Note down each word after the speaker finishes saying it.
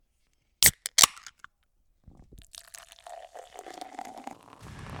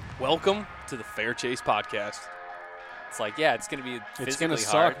Welcome to the Fair Chase Podcast. It's like, yeah, it's going to be physically gonna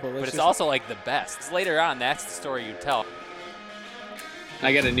hard, suck, but but it's also like the best. It's later on, that's the story you tell.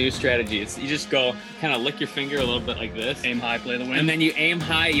 I got a new strategy. You just go kind of lick your finger a little bit like this. Aim high, play the wind. And then you aim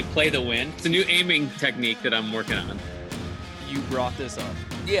high, you play the wind. It's a new aiming technique that I'm working on. You brought this up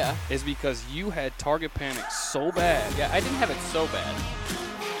Yeah. is because you had target panic so bad. Yeah, I didn't have it so bad.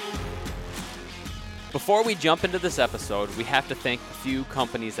 Before we jump into this episode, we have to thank a few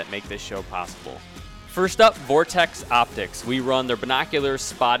companies that make this show possible. First up, Vortex Optics. We run their binoculars,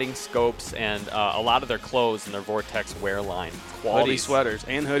 spotting scopes, and a lot of their clothes in their Vortex wear line. Quality Hoodies. sweaters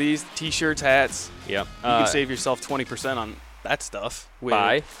and hoodies, t-shirts, hats. Yep. You can save yourself 20% on that stuff.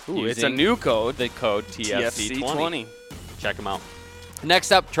 By it's a using new code. the code TFC20. Check them out.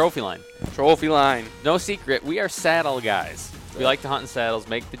 Next up, Trophy Line. Trophy line. No secret, we are saddle guys. We like to hunt in saddles,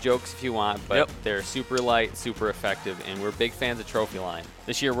 make the jokes if you want, but they're super light, super effective, and we're big fans of Trophy Line.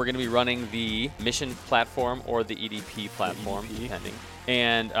 This year we're going to be running the Mission platform or the EDP platform, depending,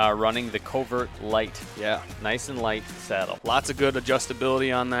 and running the Covert Light. Yeah. Nice and light saddle. Lots of good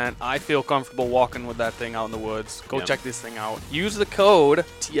adjustability on that. I feel comfortable walking with that thing out in the woods. Go check this thing out. Use the code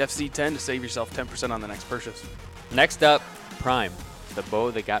TFC10 to save yourself 10% on the next purchase. Next up, Prime. The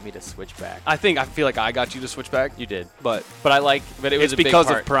bow that got me to switch back. I feel like I got you to switch back. You did. But it was it's a big because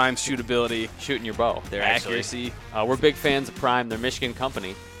part. of Prime's shootability. Shooting your bow. Their accuracy. We're big fans of Prime. They're Michigan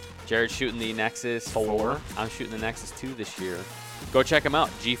company. Jared's shooting the Nexus 4. I'm shooting the Nexus 2 this year. Go check them out,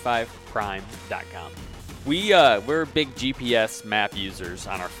 g5prime.com. We're big GPS map users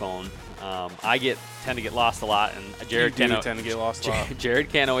on our phone. I tend to get lost a lot, and Jared tend to get lost a lot. Jared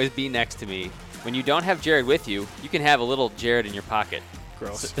can't always be next to me. When you don't have Jared with you, you can have a little Jared in your pocket.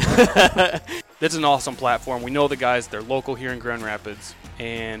 Gross. That's an awesome platform. We know the guys. They're local here in Grand Rapids.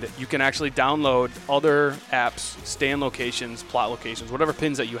 And you can actually download other apps, stand locations, plot locations, whatever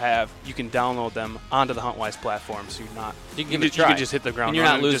pins that you have, you can download them onto the HuntWise platform. So you can just hit the ground and you're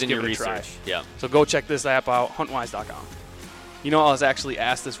running not losing and your just give it a research. try. Yeah. So go check this app out, huntwise.com. You know, I was actually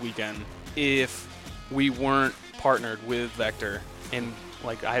asked this weekend if we weren't partnered with Vector and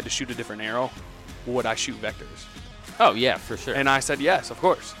like I had to shoot a different arrow, would I shoot Vectors? Oh, yeah, for sure. And I said, yes, of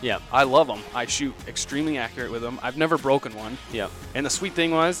course. Yeah. I love them. I shoot extremely accurate with them. I've never broken one. Yeah. And the sweet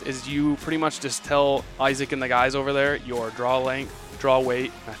thing is you pretty much just tell Isaac and the guys over there your draw length, draw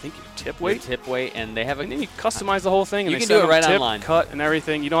weight, and I think your tip weight. Your tip weight, and they have And then you customize the whole thing. And you they can do send it right tip, online. Cut, and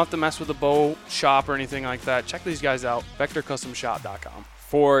everything. You don't have to mess with the bow shop or anything like that. Check these guys out, vectorcustomshop.com.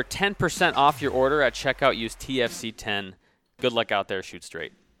 For 10% off your order at checkout, use TFC10. Good luck out there. Shoot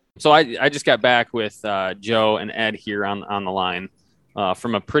straight. So I just got back with Joe and Ed here on the line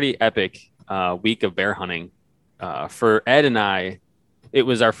from a pretty epic week of bear hunting. For Ed and I, it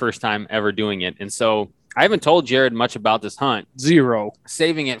was our first time ever doing it. And so I haven't told Jared much about this hunt. Zero.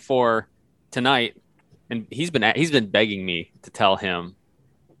 Saving it for tonight. And he's been begging me to tell him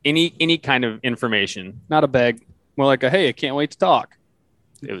any kind of information. Not a beg. More like a, hey, I can't wait to talk.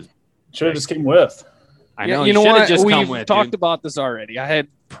 It was Should have just came with. I know. You know should've what? just come We've with, talked dude. about this already. I had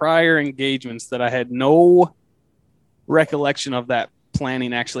prior engagements that I had no recollection of that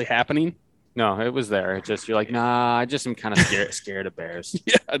planning actually happening. No, it was there. It just you're like, nah. I just am kind of scared of bears.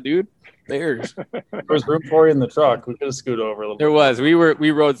 Yeah, dude. Bears. There was room for you in the truck. We could have scooted over a little There bit. was. We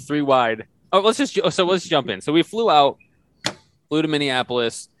rode 3 wide. Oh, let's jump in. So we flew to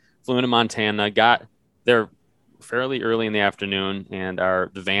Minneapolis, flew into Montana, got there fairly early in the afternoon, and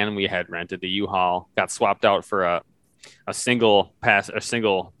the van we had rented, the U-Haul, got swapped out for a single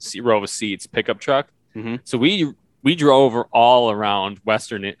row of seats pickup truck. Mm-hmm. So we drove all around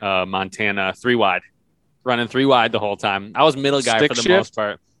western Montana 3 wide, running 3 wide the whole time. I was middle guy Stick for the shift? most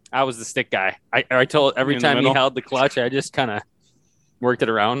part. I was the stick guy. I told every In the time he middle? held the clutch, I just kind of worked it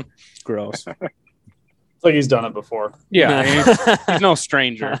around. Gross. It's like he's done it before. Yeah. He's no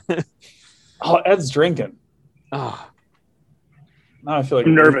stranger. Oh, Ed's drinking. Oh, Now I feel like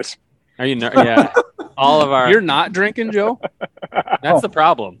I'm nervous. are you? Yeah. All of our. You're not drinking, Joe? That's the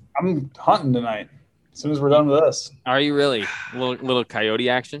problem. I'm hunting tonight. As soon as we're done with this. Are you really? Little coyote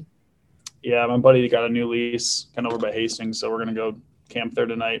action. Yeah, my buddy got a new lease kind of over by Hastings, so we're gonna go camp there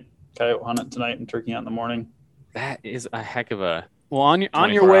tonight. Coyote hunt it tonight and turkey hunt in the morning. That is a heck of a. Well, on your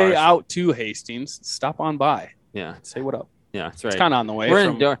 24 way hours. out to Hastings, stop on by. Yeah. Say what up. Yeah, that's right. It's kind of on the way. We're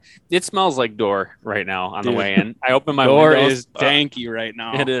from- in door. It smells like door right now on the Dude. way in. I open my door windows. is danky right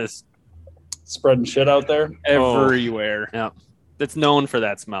now. It is. Spreading shit out there. Everywhere. Yeah. It's known for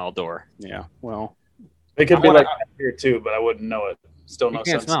that smell. Door. Yeah. Well, It could I be wanna- like that here too, but I wouldn't know it. Still no You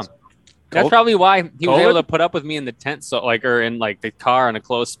can't sense. smell 'em. That's probably why he was COVID? able to put up with me in the tent, or in like the car in a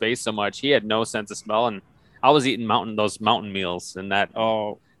closed space so much. He had no sense of smell, and I was eating those mountain meals, and that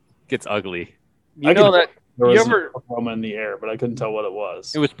oh, gets ugly. You know that There you was ever an aroma in the air, but I couldn't tell what it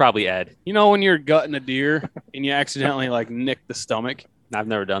was. It was probably Ed. when you're gutting a deer and you accidentally like nick the stomach. I've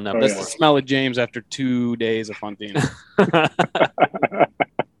never done that. Oh, That's yeah. the smell of James after 2 days of hunting.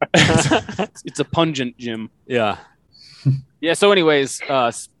 It's a pungent, Jim. Yeah. Yeah. So, anyways,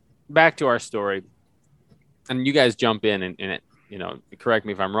 back to our story, and you guys jump in and it, correct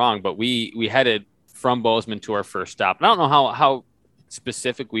me if I'm wrong, but we headed from Bozeman to our first stop. And I don't know how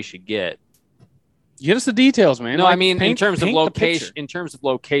specific we should get. Get us the details, man. No, Like, I mean in paint terms of the location. picture. In terms of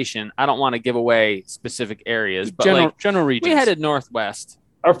location, I don't want to give away specific areas, but General regions. we headed northwest.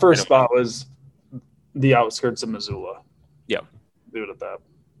 Our first spot was the outskirts of Missoula. Yeah. Leave it at that.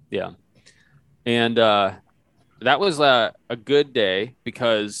 Yeah. And that was a good day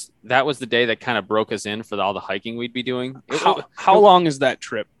because that was the day that kind of broke us in for all the hiking we'd be doing. How long is that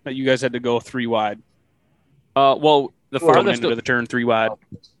trip that you guys had to go 3 wide? Well, the Coming farthest. into the turn 3 wide.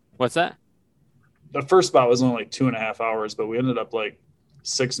 What's that? The first spot was only like 2.5 hours, but we ended up like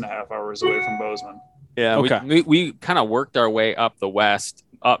 6.5 hours away from Bozeman. Yeah. Okay. We kind of worked our way up the west.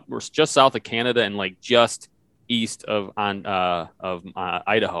 We're just south of Canada and like just east of Idaho.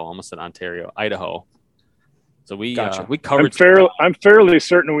 Almost said Ontario, Idaho. So we covered. I'm fairly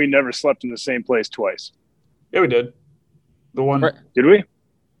certain we never slept in the same place twice. Yeah, we did. The one Did we?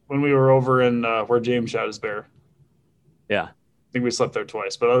 when we were over in where James shot his bear. Yeah. I think we slept there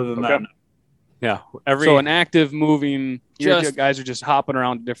twice, but other than that, no. Yeah. So an active moving. You Just- guys are just hopping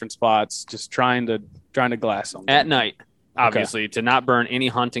around to different spots, just trying to glass something At night, obviously, to not burn any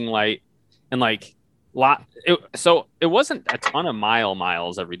hunting light and like so it wasn't a ton of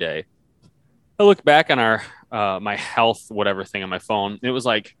miles every day. I look back on our my health whatever thing on my phone. It was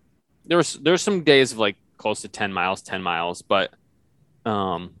like there's some days of like close to 10 miles, but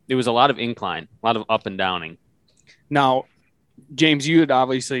it was a lot of incline, a lot of up and downing. Now, James, you had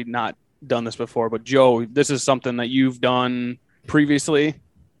obviously not done this before, but Joe, this is something that you've done previously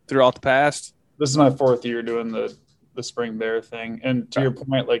throughout the past. This is my 4th year doing the spring bear thing. And to your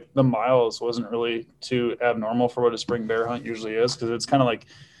point, like the miles wasn't really too abnormal for what a spring bear hunt usually is, because it's kind of like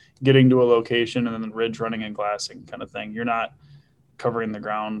getting to a location and then ridge running and glassing kind of thing. You're not covering the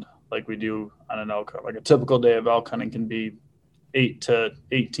ground like we do on an elk hunt. Like a typical day of elk hunting can be 8 to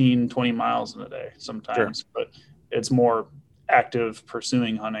 18, 20 miles in a day sometimes, but it's more active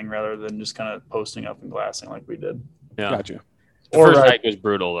pursuing hunting rather than just kind of posting up and glassing like we did. Yeah. Gotcha. The first hike was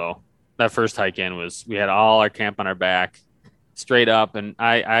brutal though. That first hike in we had all our camp on our back straight up. And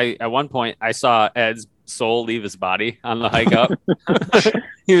I at one point I saw Ed's soul leave his body on the hike up.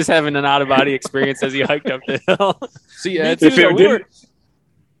 He was having an out of body experience as he hiked up the hill. See, Ed,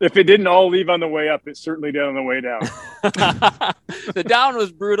 If it didn't all leave on the way up, it certainly did on the way down. The down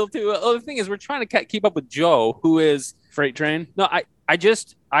was brutal too. Oh, the thing is, we're trying to keep up with Joe, who is freight train. No,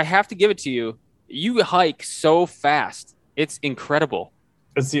 I have to give it to you. You hike so fast. It's incredible.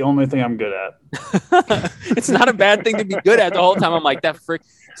 It's the only thing I'm good at. It's not a bad thing to be good at the whole time. I'm like that frick.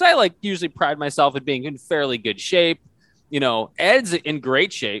 So I like usually pride myself in being in fairly good shape. Ed's in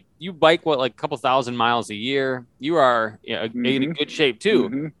great shape. You bike like a couple thousand miles a year. You are in good shape too.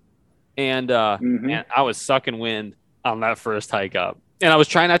 Mm-hmm. And man, I was sucking wind on that first hike up. And I was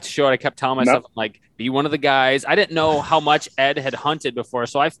trying not to show it. I kept telling myself, like, be one of the guys. I didn't know how much Ed had hunted before,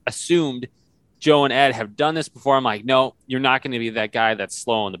 so I assumed Joe and Ed have done this before. I'm like, no, you're not going to be that guy that's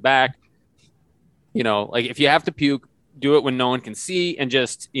slow in the back. Like if you have to puke, do it when no one can see and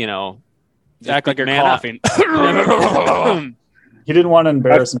just act like you're coughing. He didn't want to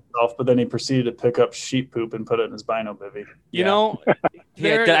embarrass himself, but then he proceeded to pick up sheep poop and put it in his bino bivvy.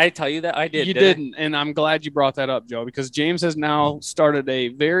 Did I tell you that? I did. You didn't, and I'm glad you brought that up, Joe, because James has now started a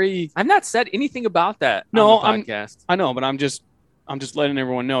very. I've not said anything about that. No, on the podcast. I know, but I'm just letting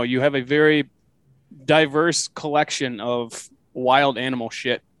everyone know you have a very diverse collection of wild animal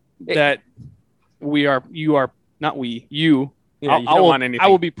shit that you are not we you. Yeah, you don't want anything. I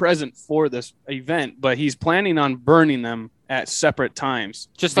will be present for this event, but he's planning on burning them at separate times.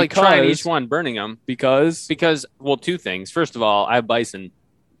 Just like trying each one, burning them. Because, well, 2 things. First of all, I have bison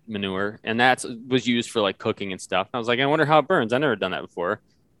manure, and that was used for like cooking and stuff. I was like, I wonder how it burns. I've never done that before.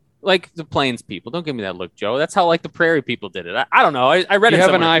 Like the plains people. Don't give me that look, Joe. That's how like the prairie people did it. I don't know. I read it You have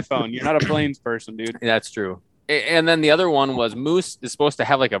somewhere. an iPhone. You're not a plains person, dude. That's true. And then the other one was moose is supposed to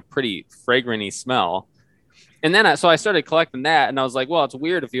have like a pretty fragranty smell. And then so I started collecting that, and I was like, well, it's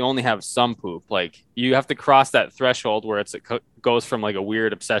weird if you only have some poop. Like you have to cross that threshold where it goes from like a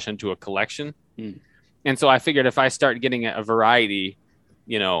weird obsession to a collection. And so I figured if I start getting a variety,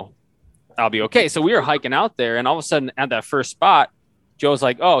 I'll be okay. So we were hiking out there, and all of a sudden at that first spot, Joe's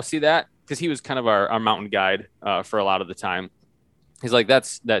like, oh, see that? Because he was kind of our mountain guide for a lot of the time. He's like,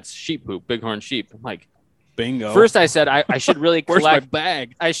 that's sheep poop, bighorn sheep. I'm like, Bingo. first I said I should really Where's my collect.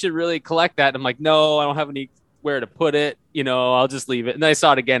 bag? I should really collect that. I'm like, no, I don't have anywhere to put it. I'll just leave it. And then I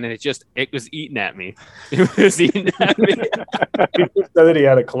saw it again, and it was eating at me. It was eating at me. He said that he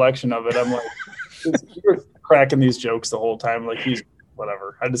had a collection of it. I'm like, you were cracking these jokes the whole time. Like, he's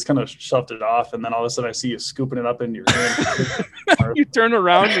whatever. I just kind of shoved it off, and then all of a sudden I see you scooping it up into your hand. You turn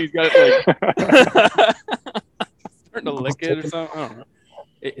around and he's got it like starting to lick it or something. I don't know.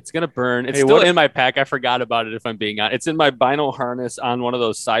 It's gonna burn. It's Hey, still what- in my pack. I forgot about it. If I'm being honest, it's in my bino harness on one of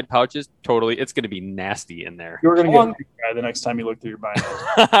those side pouches. Totally, it's gonna be nasty in there. You were going to get a big guy the next time you look through your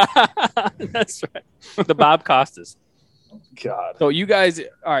binos. That's right. The Bob Costas. God. So you guys,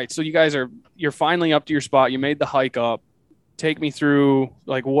 all right. So you're finally up to your spot. You made the hike up. Take me through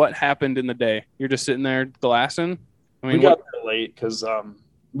like what happened in the day. You're just sitting there glassing. I mean, We got there late because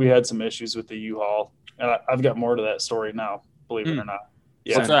we had some issues with the U-Haul, and I've got more to that story now, believe it or not.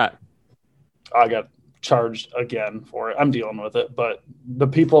 Yeah, What's that? I got charged again for it. I'm dealing with it, but the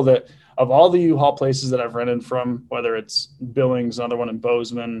people that of all the U-Haul places that I've rented from, whether it's Billings, another one in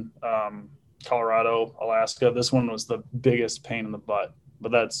Bozeman, Colorado, Alaska, this one was the biggest pain in the butt.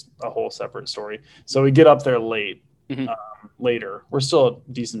 But that's a whole separate story. So we get up there late. Later, we're still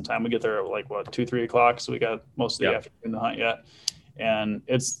a decent time. We get there at like 2-3 o'clock, so we got most of the afternoon to hunt yet. And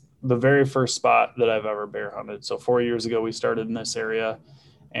it's the very first spot that I've ever bear hunted. So 4 years ago, we started in this area,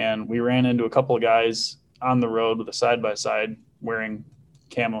 and we ran into a couple of guys on the road with a side-by-side wearing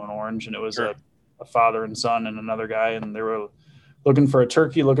camo and orange, and it was a father and son and another guy, and they were looking for a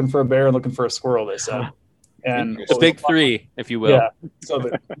turkey, looking for a bear, and looking for a squirrel, they said. And The big three, if you will. yeah. So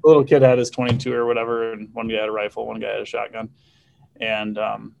the little kid had his 22 or whatever, and one guy had a rifle, one guy had a shotgun. And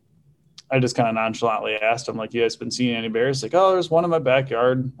I just kind of nonchalantly asked him, like, you guys been seeing any bears? Like, oh, there's one in my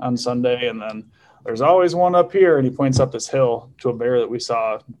backyard on Sunday, and then there's always one up here. And he points up this hill to a bear that we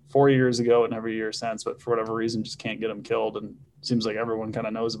saw 4 years ago and every year since, but for whatever reason, just can't get him killed. And it seems like everyone kind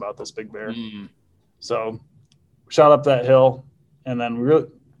of knows about this big bear. So shot up that hill, and then really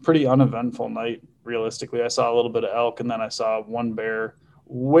pretty uneventful night. Realistically, I saw a little bit of elk, and then I saw one bear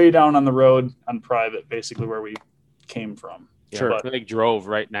way down on the road on private, basically where we came from. Sure. But They drove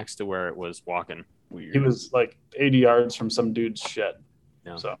right next to where it was walking. Weird. he was like 80 yards from some dude's shed.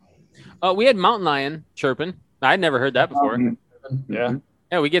 Yeah. So We had mountain lion chirping. I'd never heard that before. yeah,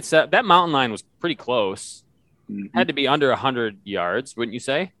 Yeah, we get set. That mountain lion was pretty close. Had to be under 100 yards, wouldn't you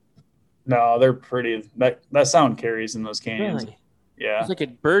say? no, they're pretty. That sound carries in those canyons. Yeah, It's like a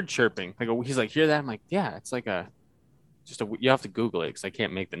bird chirping. He's like, hear that? I'm like, yeah, it's like you have to Google it because I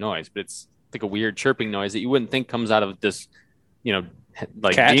can't make the noise, but it's like a weird chirping noise that you wouldn't think comes out of this,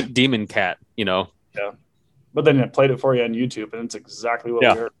 like Cat? demon cat, but then it played it for you on YouTube, and it's exactly what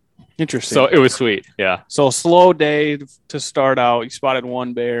Yeah. we heard. interesting. So it was sweet. Yeah. So slow day to start out. You spotted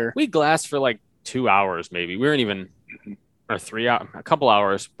one bear. We glassed for like 2 hours, maybe. We weren't even, or 3 hours, a couple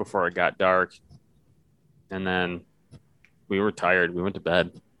hours before it got dark. And then we were tired. We went to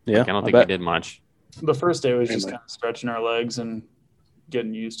bed. Yeah, I don't think we did much. The first day was just kind of stretching our legs and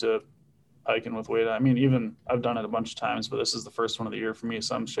getting used to hiking with weight. I mean, even I've done it a bunch of times, but this is the first one of the year for me,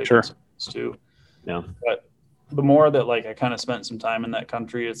 so I'm shaking Sure. some boots too. Yeah. But the more that I kind of spent some time in that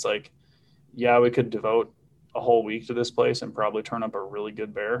country, it's like, yeah, we could devote a whole week to this place and probably turn up a really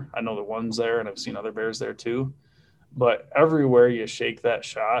good bear. I know the one's there, and I've seen other bears there too. But everywhere you shake that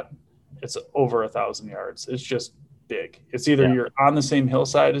shot, it's over 1,000 yards. It's just big. It's either you're on the same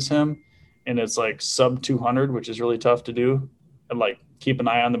hillside as him, and it's like sub 200, which is really tough to do, and keep an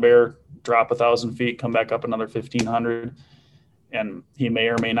eye on the bear, drop 1,000 feet, come back up another 1,500, and he may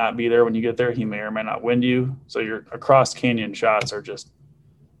or may not be there when you get there. He may or may not wind you. So your across canyon shots are just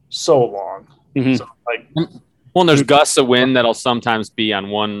so long. Mhm. So Well, and there's gusts of wind that'll sometimes be on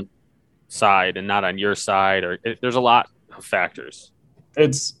one side and not on your side, there's a lot of factors.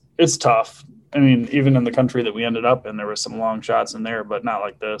 it's tough. I mean, even in the country that we ended up in, there was some long shots in there, but not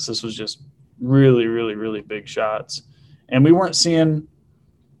like this. This was just really, really, really big shots. And we weren't seeing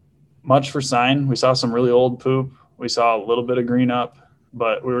much for sign. We saw some really old poop. We saw a little bit of green up,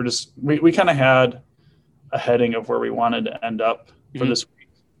 but we were just, we kind of had a heading of where we wanted to end up for this week.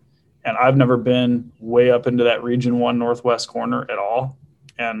 And I've never been way up into that region 1 northwest corner at all.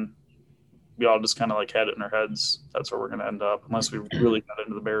 And we all just kind of had it in our heads. That's where we're going to end up, unless we really got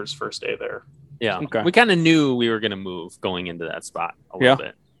into the bears' first day there. Yeah. Okay. We kind of knew we were going to move going into that spot a little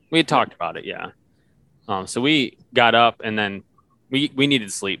bit. We had talked about it. Yeah. So we got up, and then we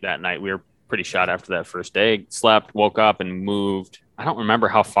needed sleep that night. We were pretty shot after that first day. Slept, woke up, and moved. I don't remember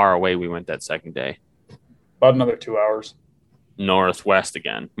how far away we went that second day. About another 2 hours. Northwest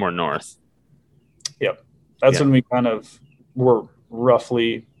again, more north. Yep. That's when we kind of were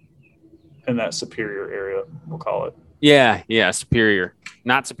roughly in that Superior area, we'll call it. Yeah, Superior.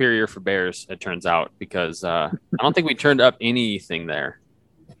 Not Superior for bears, it turns out, because I don't think we turned up anything there.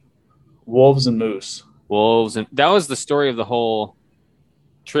 Wolves and moose. Wolves, and that was the story of the whole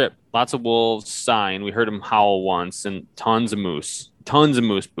trip. Lots of wolves sign. We heard them howl once, and tons of moose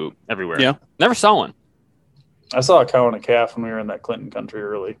poop everywhere. Yeah. Never saw one. I saw a cow and a calf when we were in that Clinton country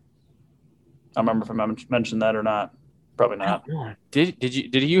early. I remember if I mentioned that or not. Probably not. Did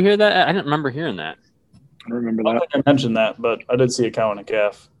you hear that? I didn't remember hearing that. I don't remember I don't that. think I mentioned that, but I did see a cow and a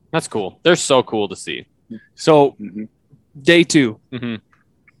calf. That's cool. They're so cool to see. So Mhm. day 2, Mm-hmm.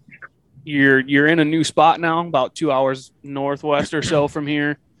 you're in a new spot now, about 2 hours northwest or so from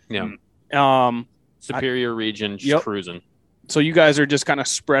here. Yeah. Superior region, just cruising. So you guys are just kind of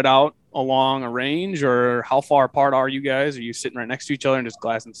spread out along a range, or how far apart are you guys? Are you sitting right next to each other and just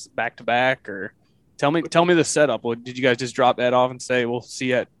glassing back to back, or tell me the setup? Or did you guys just drop Ed off and say we'll see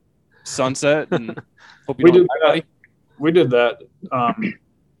you at sunset? And hope you We don't did die, that. buddy? We did that.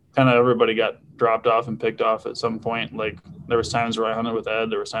 Kind of everybody got dropped off and picked off at some point. Like there was times where I hunted with Ed.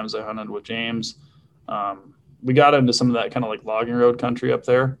 There was times I hunted with James. We got into some of that kind of like logging road country up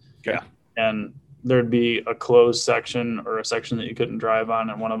there. Okay. And there'd be a closed section or a section that you couldn't drive on,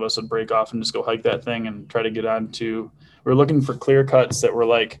 and one of us would break off and just go hike that thing and try to get onto. We were looking for clear cuts that were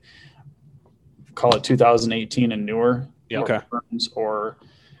like, call it 2018 and newer. Yeah. Okay. Or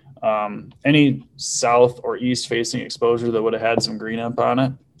any south or east facing exposure that would have had some green up on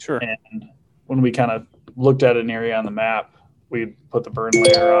it. Sure. And when we kind of looked at an area on the map, we'd put the burn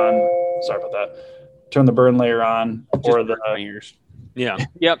layer on. Sorry about that. Turn the burn layer on, or the ears. Yeah.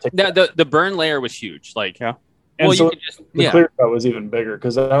 Yep. The burn layer was huge. Like, yeah. And well, so you could just, the yeah. clear cut was even bigger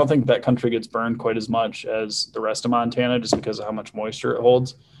because I don't think that country gets burned quite as much as the rest of Montana just because of how much moisture it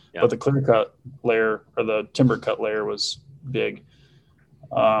holds. Yeah. But the clear cut layer or the timber cut layer was big.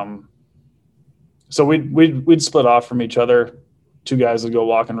 So we'd split off from each other. 2 guys would go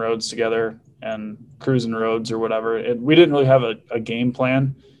walking roads together and cruising roads or whatever. We didn't really have a game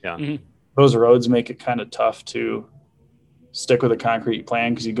plan. Yeah. Mhm. Those roads make it kind of tough to stick with a concrete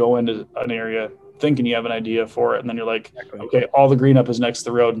plan because you go into an area thinking you have an idea for it, and then you're like, okay, all the green up is next to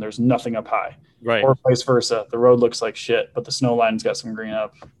the road and there's nothing up high. Right. Or vice versa. The road looks like shit, but the snow line's got some green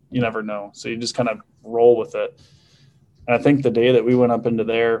up. You never know. So you just kind of roll with it. And I think the day that we went up into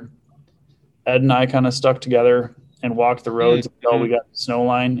there, Ed and I kind of stuck together and walked the roads until we got the snow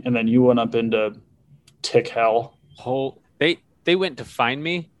line. And then you went up into tick hell. They went to find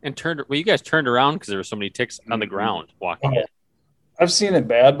me and you guys turned around because there were so many ticks on the ground walking. Oh, I've seen it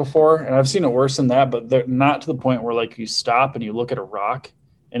bad before, and I've seen it worse than that, but they're not to the point where like you stop and you look at a rock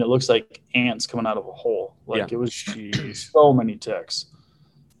and it looks like ants coming out of a hole. Like it was so many ticks.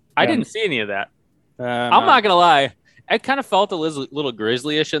 I didn't see any of that. I'm No. not gonna lie. I kind of felt a little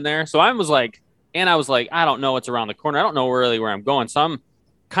grizzly-ish in there. So I was like, I don't know what's around the corner. I don't know really where I'm going. So I'm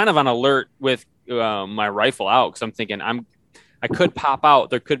kind of on alert with my rifle out because I'm thinking I could pop out.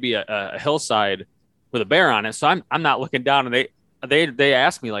 There could be a hillside with a bear on it. So I'm not looking down. And they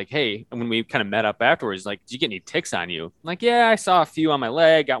asked me like, hey, and when we kind of met up afterwards, like, did you get any ticks on you? I'm like, yeah, I saw a few on my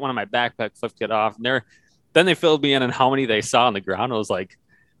leg. Got one on my backpack, flipped it off. And then they filled me in on how many they saw on the ground. I was like,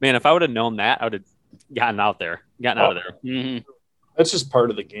 man, if I would have known that, I would have gotten out of there. Mm-hmm. That's just part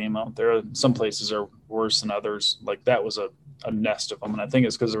of the game out there. Some places are worse than others. Like that was a nest of them. And I think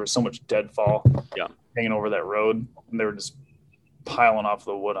it's because there was so much deadfall hanging over that road, and they were just piling off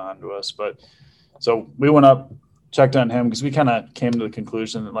the wood onto us. But so we went up, checked on him because we kind of came to the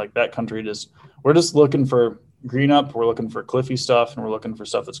conclusion that like that country we're just looking for green up. We're looking for cliffy stuff, and we're looking for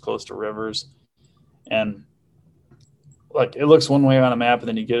stuff that's close to rivers. And like it looks one way on a map, and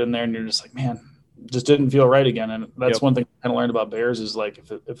then you get in there and you're just like, man, just didn't feel right again. And that's one thing I kind of learned about bears is like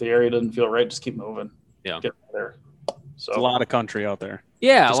if the area doesn't feel right, just keep moving. Yeah. Get there. So It's a lot of country out there.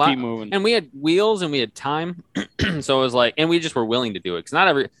 Yeah, Just keep moving. And we had wheels and we had time, so it was like, and we just were willing to do it because not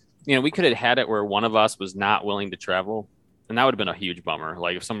every, we could have had it where one of us was not willing to travel, and that would have been a huge bummer.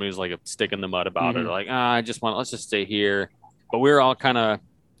 Like if somebody was like a stick in the mud about it, or like, let's just stay here. But we were all kind of,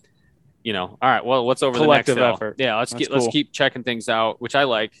 all right, well, what's over Collective the next effort. hill? Yeah, let's keep checking things out, which I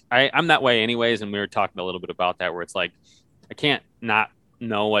like. I'm that way anyways, and we were talking a little bit about that where it's like I can't not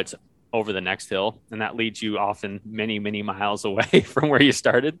know what's over the next hill, and that leads you often many, many miles away from where you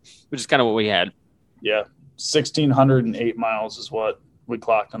started, which is kind of what we had. Yeah, 1,608 miles is what we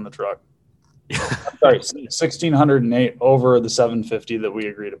clocked on the truck. Sorry, 1,608 over the 750 that we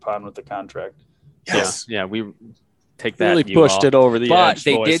agreed upon with the contract. Yes. Yeah, we take that. Really pushed it over the but edge.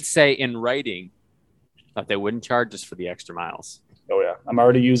 they boys. did say in writing that they wouldn't charge us for the extra miles. Oh yeah, I'm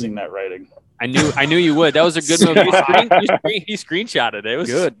already using that writing. I knew you would. That was a good move. He screenshotted it. It was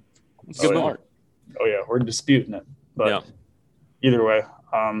Good. Good move. Oh yeah, we're disputing it, but Yeah. either way,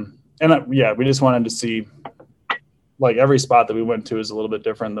 we just wanted to see, like, every spot that we went to is a little bit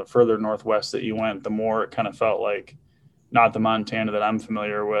different. The further northwest that you went, the more it kind of felt like not the Montana that I'm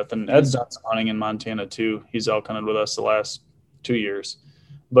familiar with. And Ed's done some hunting in Montana too. He's elk hunted with us the last 2 years,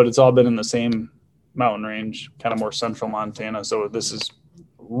 but it's all been in the same mountain range, kind of more central Montana. So this is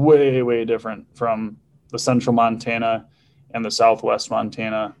way, way different from the central Montana and the southwest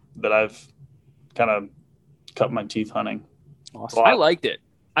Montana that I've kind of cut my teeth hunting. Awesome. I liked it.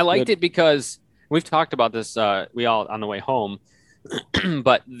 I liked Good. it because we've talked about this. We all on the way home,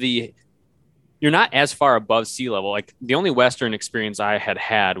 but you're not as far above sea level. Like the only Western experience I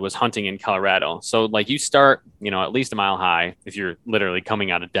had was hunting in Colorado. So like you start, at least a mile high if you're literally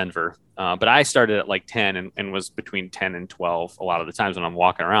coming out of Denver. But I started at like 10 and was between 10 and 12 a lot of the times when I'm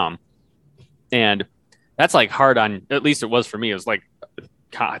walking around. And that's like hard on, at least it was for me. It was like,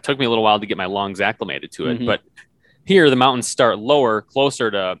 it took me a little while to get my lungs acclimated to it. Mhm. But here the mountains start lower, closer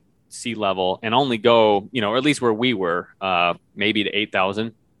to sea level, and only go, or at least where we were, maybe to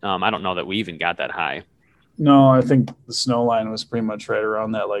 8,000. I don't know that we even got that high. No, I think the snow line was pretty much right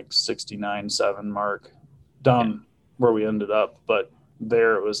around that like 69.7 mark down where we ended up. But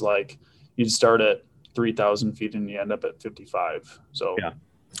there it was like you'd start at 3,000 feet and you end up at 55. So Yeah.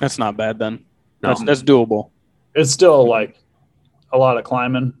 That's not bad then. No. That's doable. it's still like a lot of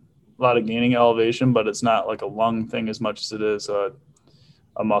climbing, a lot of gaining elevation, but it's not like a lung thing as much as it is a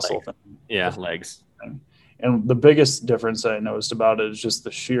muscle thing. Yeah, legs. And the biggest difference I noticed about it is just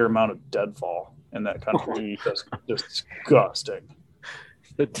the sheer amount of deadfall in that country. Just disgusting.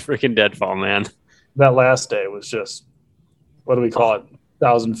 The freaking deadfall, man. That last day was just, what do we call it?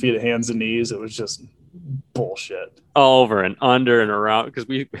 1,000 feet of hands and knees. It was just bullshit. Over and under and around because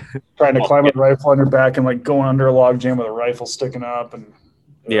we Trying to climb with a rifle on your back and like going under a log jam with a rifle sticking up. And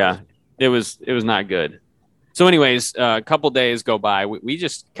it was not good. So anyways, a couple days go by. We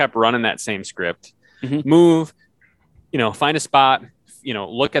just kept running that same script. Mhm. Move, find a spot,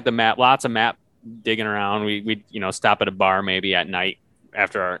 look at the map, lots of map digging around. We stop at a bar maybe at night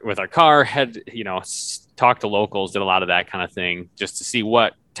with our car, talk to locals, did a lot of that kind of thing just to see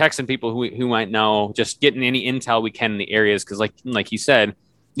texting people who might know, just getting any intel we can in the areas. Cause like you said,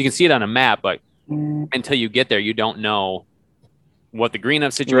 you can see it on a map, but until you get there, you don't know what the green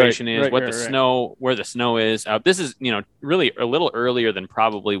up situation is, snow, where the snow is. This is, really a little earlier than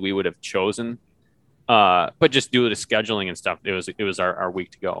probably we would have chosen. But just due to scheduling and stuff, it was our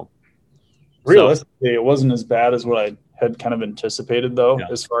week to go. Realistically, it wasn't as bad as what I had kind of anticipated, though,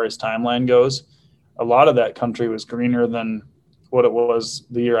 as far as timeline goes. A lot of that country was greener than what it was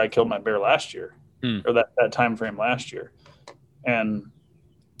the year I killed my bear last year, or that time frame last year. And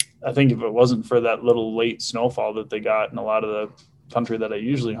I think if it wasn't for that little late snowfall that they got in a lot of the country that I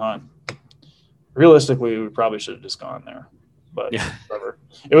usually hunt, realistically, we probably should have just gone there. But whatever.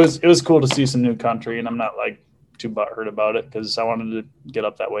 It was cool to see some new country, and I'm not like too butthurt about it because I wanted to get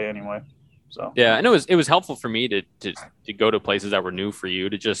up that way anyway. So yeah, and it was helpful for me to go to places that were new for you,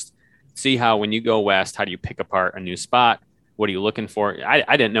 to just see how when you go west, how do you pick apart a new spot? What are you looking for?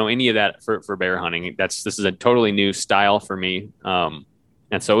 I didn't know any of that for bear hunting. This is a totally new style for me, and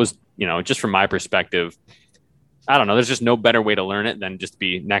so it was just from my perspective. I don't know. There's just no better way to learn it than just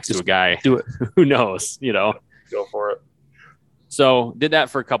be next to a guy do it. who knows. Go for it. So did that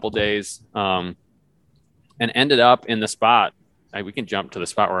for a couple days, and ended up in the spot. We can jump to the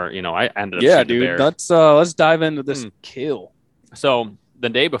spot where I ended up. Yeah, shooting the dude. bear. Let's dive into this kill. So the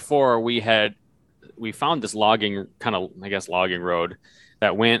day before, we found this logging road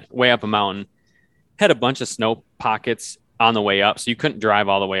that went way up a mountain. Had a bunch of snow pockets on the way up, so you couldn't drive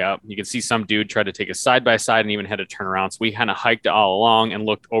all the way up. You could see some dude try to take a side by side and even had to turn around. So we kind of hiked all along and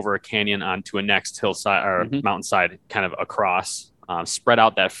looked over a canyon onto a next hillside or mountainside, kind of across. Spread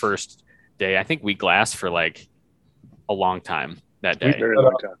out that first day. I think we glassed for like a long time that day. Very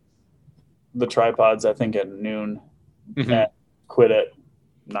long time. The tripods, I think, at noon, and quit at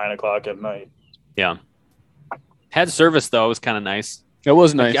 9 o'clock at night. Yeah. Had service though. It was kind of nice. It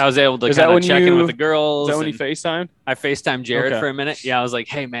was nice. I was able to kind of check in with the girls. Is that when you FaceTime? I FaceTimed Jared for a minute. Yeah, I was like,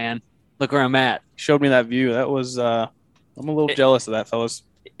 hey, man, look where I'm at. Showed me that view. That was, I'm a little jealous of that, fellas.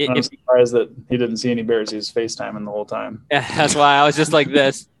 I'm surprised that he didn't see any bears. He was FaceTiming the whole time. That's why I was just like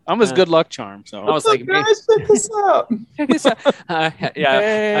this. I'm his good luck charm. So I was like, guys, check this out. check this out.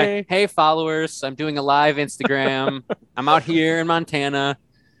 Hey, followers, I'm doing a live Instagram. I'm out here in Montana.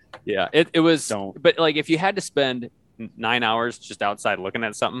 Yeah, it was. But like, if you had to spend 9 hours just outside looking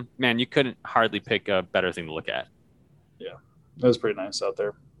at something, man, you couldn't hardly pick a better thing to look at. It was pretty nice out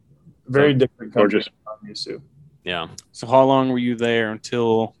there. Very different country gorgeous. than I'm used to. Yeah. So how long were you there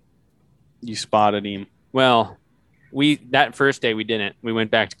until you spotted him? Well, that first day we didn't. We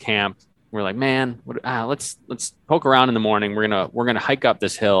went back to camp. We're like, man, let's poke around in the morning. We're gonna hike up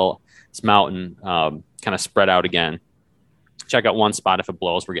this hill, this mountain, kind of spread out again. Check out one spot. If it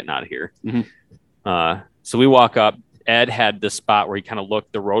blows, we're getting out of here. Mhm. So we walk up. Ed had this spot where he kind of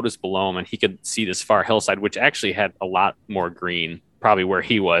looked. The road was below him, and he could see this far hillside, which actually had a lot more green, probably where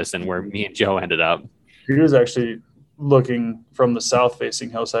he was than where me and Joe ended up. He was actually looking from the south-facing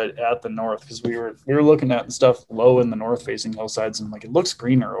hillside at the north because we were looking at stuff low in the north-facing hillsides and like it looks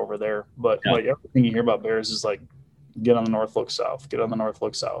greener over there. But like everything you hear about bears is like get on the north, look south. Get on the north,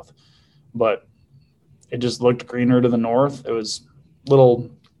 look south. But it just looked greener to the north. It was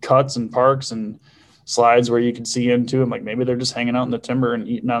little cuts and parks and slides where you could see into, and like maybe they're just hanging out in the timber and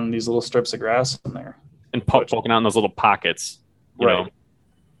eating on these little strips of grass in there And poking out in those little pockets. You know?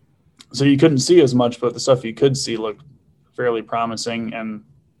 So you couldn't see as much, but the stuff you could see looked fairly promising and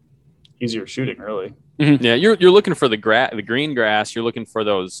easier shooting, really. Mm-hmm. Yeah, you're looking for the green grass. You're looking for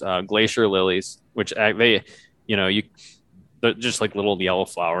those glacier lilies, which they're just like little yellow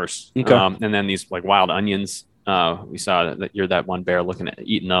flowers. Okay. And then these like wild onions. We saw that you're that one bear looking at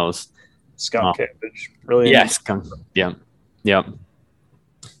eating those. Skunk cabbage, really. Yes. Yeah.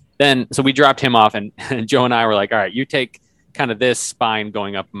 Then so we dropped him off, and Joe and I were like, all right, you take kind of this spine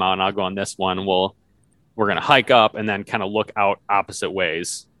going up a mountain. I'll go on this one. We're going to hike up and then kind of look out opposite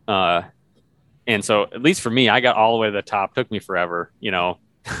ways. And so at least for me, I got all the way to the top. Took me forever,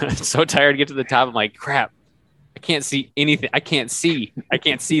 so tired to get to the top. I'm like, crap, I can't see anything. I can't see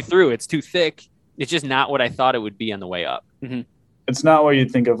through. It's too thick. It's just not what I thought it would be on the way up. Mm-hmm. It's not what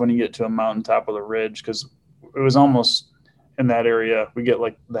you'd think of when you get to a mountaintop with a ridge, because it was almost in that area. We get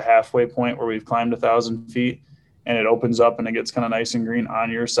like the halfway point where we've climbed 1,000 feet and it opens up and it gets kind of nice and green on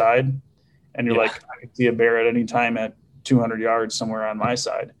your side. And you're like, I can see a bear at any time at 200 yards somewhere on my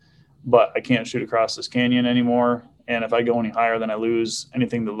side, but I can't shoot across this canyon anymore. And if I go any higher, then I lose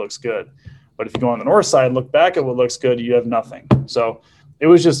anything that looks good. But if you go on the north side, look back at what looks good, you have nothing. So it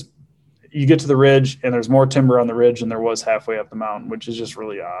was just, you get to the ridge and there's more timber on the ridge than there was halfway up the mountain, which is just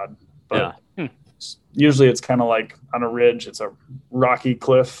really odd. But usually it's kind of like on a ridge, it's a rocky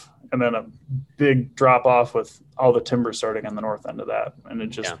cliff and then a big drop off with all the timber starting on the north end of that. And it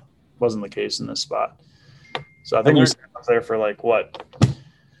just wasn't the case in this spot. So I think we sat up there for like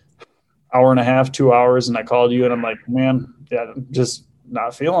hour and a half, 2 hours. And I called you and I'm like, man, I'm just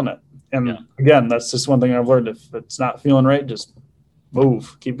not feeling it. And again, that's just one thing I've learned. If it's not feeling right, just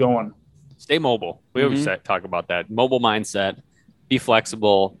move, keep going. Stay mobile. We always talk about that. Mobile mindset, be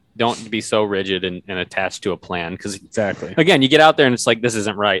flexible. Don't be so rigid and attached to a plan. Because again, you get out there and it's like, this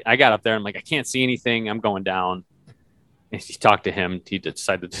isn't right. I got up there and I'm like, I can't see anything. I'm going down. And you talk to him, he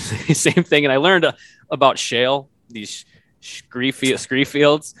decided to do the same thing. And I learned about shale, these scree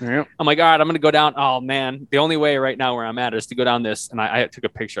fields. Yep. I'm like, all right, I'm going to go down. Oh man, the only way right now where I'm at is to go down this. And I took a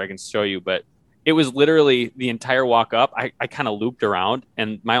picture I can show you, but it was literally the entire walk up. I kind of looped around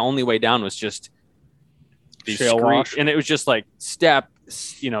and my only way down was just these shale wash. And it was just like step,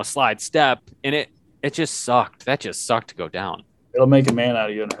 slide, step. And it just sucked. That just sucked to go down. It'll make a man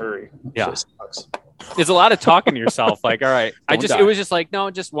out of you in a hurry. There's a lot of talking to yourself. Like, all right, it was just like, no,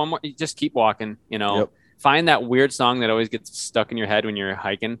 just one more, just keep walking, Find that weird song that always gets stuck in your head when you're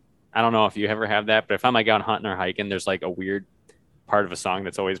hiking. I don't know if you ever have that, but if I'm like out hunting or hiking, there's like a weird part of a song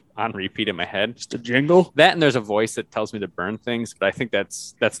that's always on repeat in my head. Just a jingle? That, and there's a voice that tells me to burn things, but I think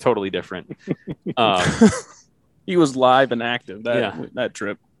that's totally different. He was live and active that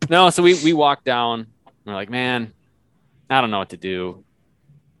trip. No, so we walked down. We're like, man, I don't know what to do.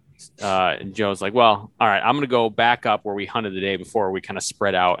 And Joe's like, well, all right, I'm going to go back up where we hunted the day before. We kind of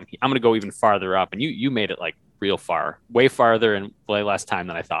spread out. And I'm going to go even farther up. And you made it like real far, way farther and way less time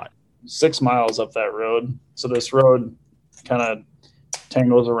than I thought. 6 miles up that road. So this road kind of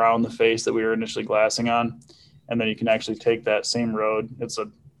tangles around the face that we were initially glassing on. And then you can actually take that same road. It's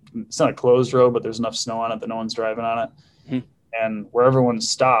not a closed road, but there's enough snow on it that no one's driving on it. Mm-hmm. And where everyone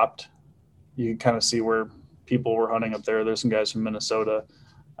stopped, you can kind of see where people were hunting up there. There's some guys from Minnesota.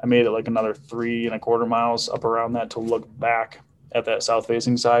 I made it like another 3.25 miles up around that to look back at that south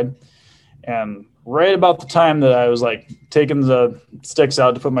facing side. And right about the time that I was like taking the sticks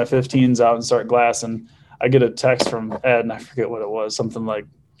out to put my 15s out and start glassing, I get a text from Ed, and I forget what it was, something like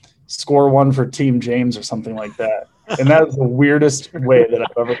score one for Team James or something like that. And that was the weirdest way that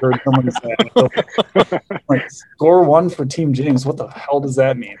I've ever heard someone say it. Like, score one for Team James. What the hell does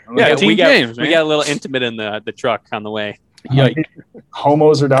that mean? Yeah, Team James. We got a little intimate in the truck on the way. Yikes.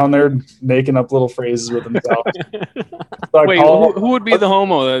 Homos are down there making up little phrases with themselves. So Wait, who would be the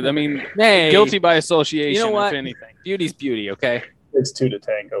homo? I mean, Hey, guilty by association, you know what? if anything. Beauty's beauty, okay? It's 2 to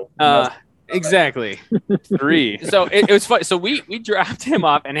tango. Exactly. 3. So it was fun. So we dropped him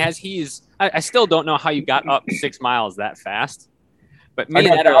off, and as I still don't know how you got up 6 miles that fast. But me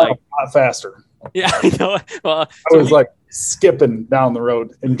and Ed are like, a lot faster. yeah, I know. Well, I was like skipping down the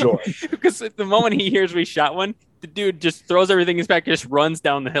road. Enjoy. because at the moment he hears we shot one, the dude just throws everything in his back, just runs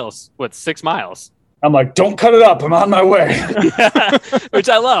down the hills. 6 miles? I'm like, don't cut it up. I'm on my way. Yeah, which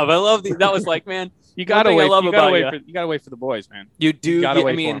I love. that was like, man, You gotta wait. I love You about gotta wait for the boys, man. you do. You gotta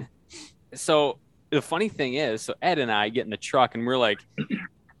wait I for mean, 'em. so the funny thing is, so Ed and I get in the truck and we're like,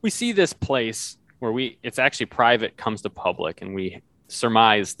 we see this place where it's actually private, comes to public, and we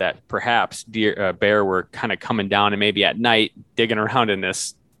surmise that perhaps bear were kind of coming down and maybe at night digging around in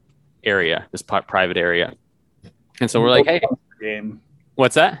this area, this private area. And so we're like, hey, game.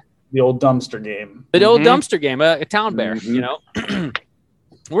 what's that? The old dumpster game. The old dumpster game, a town bear, Mhm. you know.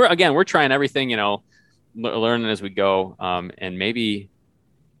 we're trying everything, you know, learning as we go, and maybe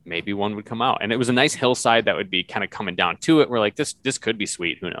one would come out. And it was a nice hillside that would be kind of coming down to it. We're like, this could be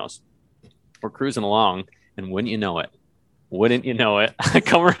sweet. Who knows? We're cruising along, and wouldn't you know it, I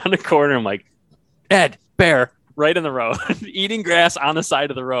come around the corner. I'm like, Ed, bear, right in the road, eating grass on the side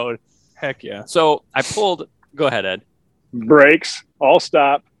of the road. Heck yeah. So I pulled. Go ahead, Ed. Brakes, all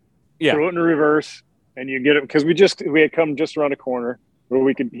stop, Yeah. throw it in reverse, and you get it because we had come just around a corner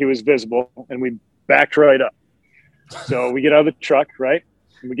where he was visible, and we backed right up. So we get out of the truck, right?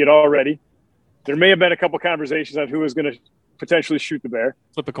 And we get all ready. There may have been a couple conversations on who was going to potentially shoot the bear.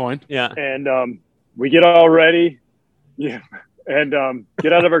 Flip a coin. Yeah. And we get all ready, yeah, and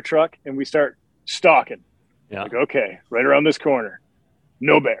get out of our truck, and we start stalking. Yeah. Like, okay, right around this corner,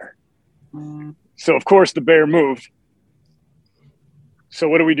 no bear. So of course the bear moved. So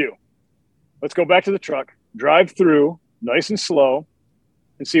what do? Let's go back to the truck, drive through nice and slow,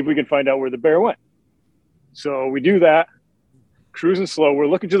 and see if we can find out where the bear went. So we do that, cruising slow. We're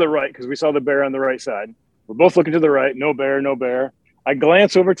looking to the right because we saw the bear on the right side. We're both looking to the right. No bear, no bear. I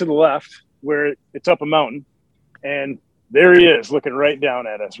glance over to the left where it's up a mountain, and there he is looking right down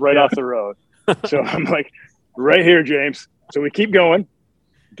at us, right off the road. So I'm like, right here, James. So we keep going,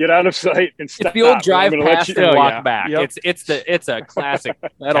 get out of sight, and stop. It's the old drive I'm gonna let past you- and Oh, walk yeah. back. Yep. It's a classic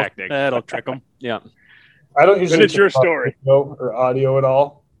tactic. That'll trick them. Yeah. I don't usually But it's your care about story. video or audio at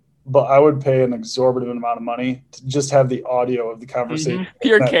all, but I would pay an exorbitant amount of money to just have the audio of the conversation.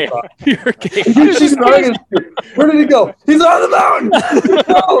 Pure That chaos. thought. Pure chaos. He's running. Where did he go? He's on the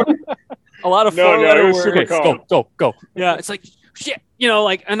mountain. A lot of No, four-letter it was words. super calm. Go. Yeah, it's like shit. You know,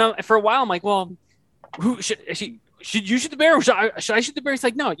 like, and for a while I'm like, well, who should you shoot the bear? Or should I shoot the bear? He's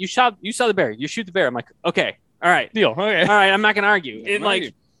like, no, you saw the bear. You shoot the bear. I'm like, okay, all right, Deal. Okay. all right. I'm not gonna argue. And Argue.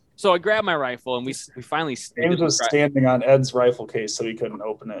 like, so I grabbed my rifle and we finally. James was standing on Ed's rifle case so he couldn't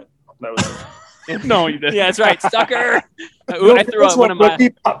open it. That was No, you didn't. Yeah, that's right, sucker. I threw out one of my.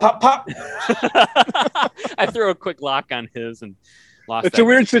 pop, pop, pop. I threw a quick lock on his and lost. It's that a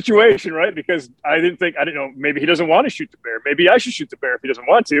weird situation, right? Because I didn't know. Maybe he doesn't want to shoot the bear. Maybe I should shoot the bear if he doesn't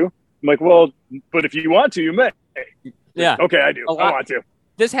want to. I'm like, well, but if you want to, you may. Yeah. Okay, I do. A lot. I want to.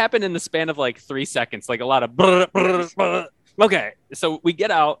 This happened in the span of like 3 seconds, like a lot of. Brr, brr, brr. Okay, so we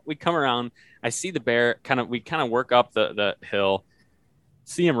get out, we come around. I see the bear. We kind of work up the hill.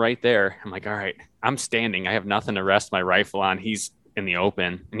 See him right there. I'm like, all right, I'm standing. I have nothing to rest my rifle on. He's in the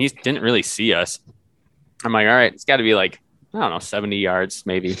open, and he didn't really see us. I'm like, all right, it's got to be like, I don't know, 70 yards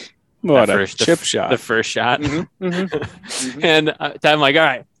maybe. What That a chip shot. The first shot. Mm-hmm. And I'm like, all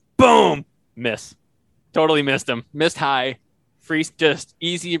right, boom, miss. Totally missed him. Missed high. Free, just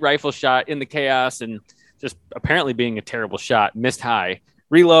easy rifle shot in the chaos and just apparently being a terrible shot. Missed high.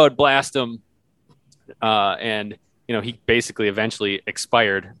 Reload, blast him. And, you know, he basically eventually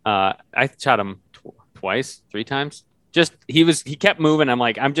expired. I shot him twice, 3 times. Just, he kept moving. I'm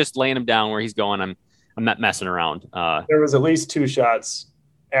like, I'm just laying him down where he's going. I'm not messing around. There was at least 2 shots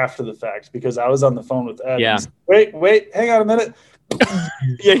after the fact because I was on the phone with Ed. Yeah. Wait, hang on a minute.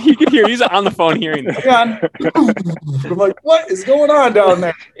 Yeah, he could hear. He's on the phone hearing that. Hang on. I'm like, what is going on down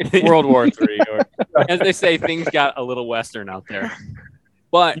there? World War III. As they say, things got a little Western out there.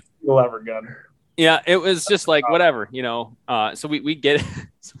 But You'll ever gun. yeah, it was just like whatever, you know. So we get it.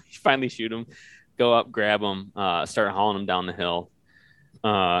 So we finally shoot him, go up, grab him, start hauling him down the hill.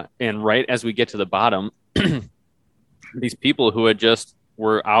 And right as we get to the bottom, these people who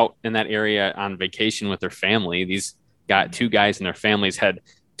were out in that area on vacation with their family, these 2 guys and their families had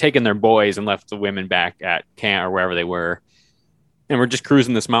taken their boys and left the women back at camp or wherever they were. And we're just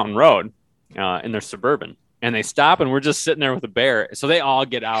cruising this mountain road in their Suburban. and they stop, and we're just sitting there with a bear. So they all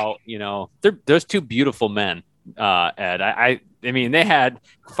get out. There's two beautiful men, Ed. I mean, they had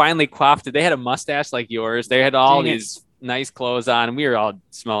finely coiffed. They had a mustache like yours. They had all these nice clothes on, and we were all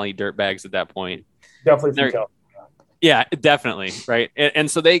smelly dirtbags at that point. Definitely from California. Yeah, definitely. Right. And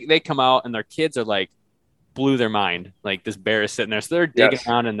so they come out, and their kids are like, blew their mind. Like, this bear is sitting there. So they're digging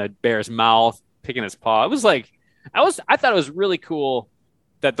around in the bear's mouth, picking his paw. It was like, I thought it was really cool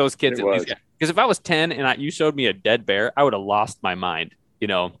that those kids, because if I was 10 and you showed me a dead bear, I would have lost my mind,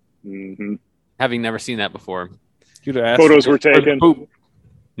 having never seen that before. Photos were taken.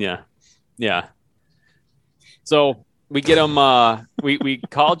 Yeah. Yeah. So we get them, we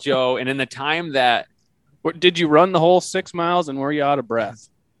call Joe, and in the time that, did you run the whole 6 miles, and were you out of breath?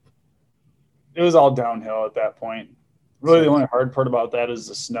 It was all downhill at that point. Really, the only hard part about that is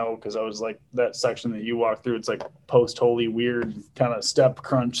the snow, because I was like, that section that you walk through, it's like post-holy weird kind of step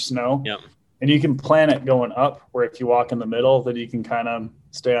crunch snow. Yep. And you can plan it going up, where if you walk in the middle, then you can kind of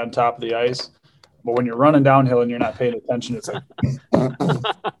stay on top of the ice. But when you're running downhill and you're not paying attention, it's like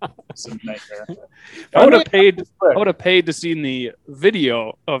it's a nightmare. I would have paid to see the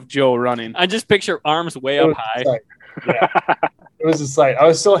video of Joe running. I just picture arms way up high. Yeah, it was a sight. I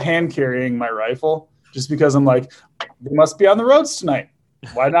was still hand carrying my rifle just because I'm like, we must be on the roads tonight.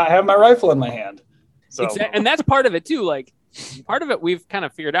 Why not have my rifle in my hand? So, and that's part of it too. Like, part of it we've kind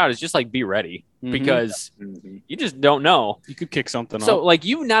of figured out is just like, be ready, because you just don't know. You could kick something up. So like,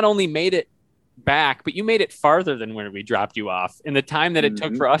 you not only made it back, but you made it farther than where we dropped you off. In the time that it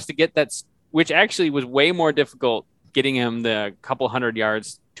took for us to get that, which actually was way more difficult getting him the couple 100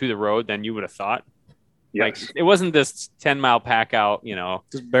 yards to the road than you would have thought. Yes. Like, it wasn't this 10-mile pack out,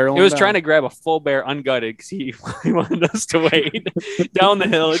 just barreling it was down. trying to grab a full bear ungutted because he wanted us to wait down the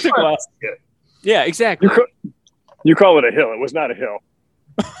hill. It took a while. Yeah, exactly. You call it a hill. It was not a hill.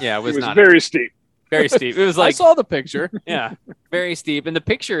 Yeah, it was not very steep. Very steep. It was like, I saw the picture. Yeah, very steep. And the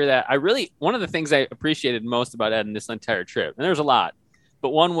picture that one of the things I appreciated most about Ed in this entire trip, and there was a lot, but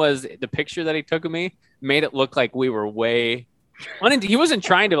one was the picture that he took of me made it look like we were way. He wasn't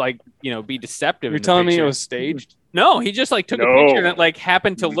trying to be deceptive. You're telling me it was staged? No, he just took a picture and it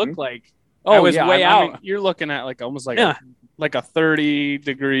happened to look like I was way out. I mean, you're looking at almost like a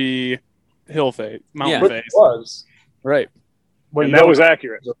 30-degree hill face, mountain face. It was right. And that was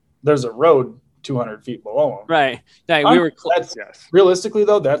accurate. There's a road 200 feet below him. Right. We were realistically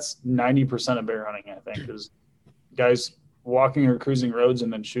though, that's 90% of bear hunting. I think is guys walking or cruising roads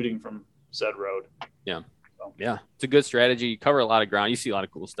and then shooting from said road. Yeah. Yeah, it's a good strategy. You cover a lot of ground. You see a lot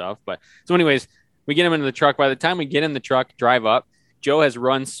of cool stuff. But so anyways, we get him into the truck. By the time we get in the truck, drive up, Joe has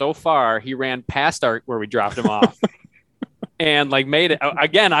run so far, he ran past where we dropped him off and made it.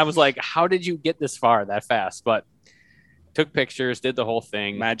 Again, I was like, how did you get this far that fast? But took pictures, did the whole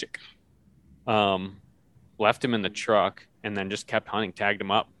thing. Magic. Left him in the truck and then just kept hunting, tagged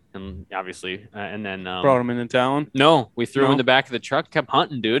him up. And obviously, and then brought him into town. No, we threw him in the back of the truck, kept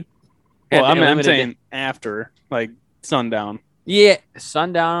hunting, dude. Well, I'm saying after, sundown. Yeah,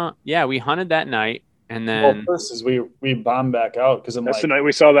 sundown. Yeah, we hunted that night, and then first is we bombed back out because that's the night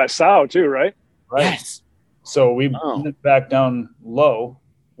we saw that sow too, right? Right. Yes. So we went back down low,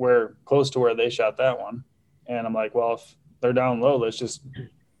 close to where they shot that one, and I'm like, well, if they're down low, let's just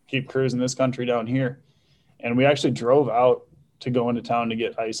keep cruising this country down here. And we actually drove out to go into town to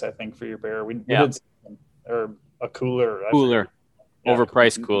get ice, I think, for your bear. We did or a cooler.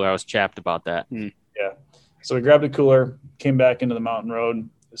 Overpriced cooler. I was chapped about that. Yeah. So we grabbed a cooler, came back into the mountain road.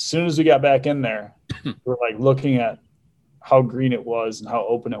 As soon as we got back in there, we're looking at how green it was and how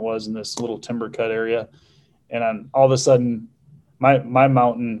open it was in this little timber cut area. And then all of a sudden, my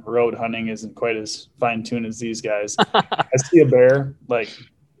mountain road hunting isn't quite as fine-tuned as these guys. I see a bear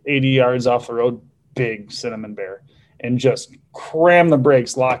 80 yards off the road, big cinnamon bear, and just cram the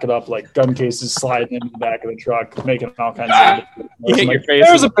brakes, lock it up like gun cases sliding into the back of the truck, making all kinds of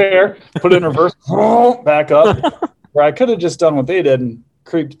there's a bear, put it in reverse, back up. Where I could have just done what they did and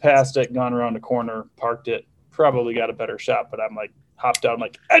creeped past it, gone around the corner, parked it, probably got a better shot, but I'm hopped out,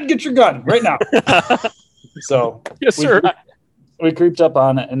 Ed, get your gun right now. So yes, sir. We creeped up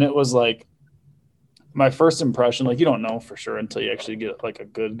on it, and it was my first impression, you don't know for sure until you actually get a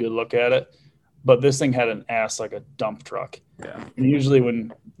good look at it. But this thing had an ass like a dump truck. Yeah. And usually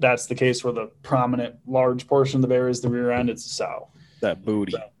when that's the case where the prominent large portion of the bear is the rear end, it's a sow. That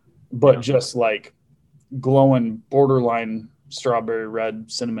booty. But just glowing borderline strawberry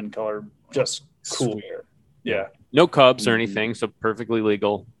red, cinnamon color, just cool bear. Yeah. No cubs or anything, so perfectly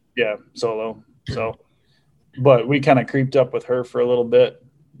legal. Yeah, solo. So, but we kind of creeped up with her for a little bit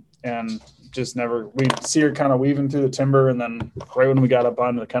and just never, we see her kind of weaving through the timber. And then right when we got up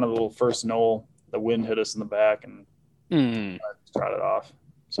on the kind of little first knoll, the wind hit us in the back and trotted off.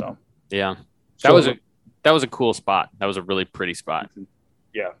 So yeah, that was a cool spot. That was a really pretty spot.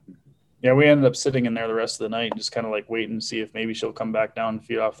 Yeah. Yeah, we ended up sitting in there the rest of the night, just kind of like waiting to see if maybe she'll come back down and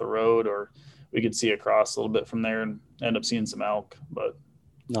feed off the road, or we could see across a little bit from there and end up seeing some elk, but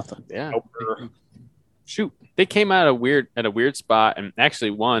nothing. Yeah. Nope. Shoot. They came out at a weird spot, and actually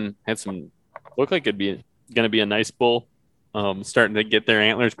one had looked like it'd be going to be a nice bull, starting to get their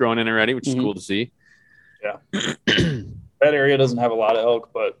antlers growing in already, which is cool to see. Yeah. That area doesn't have a lot of elk,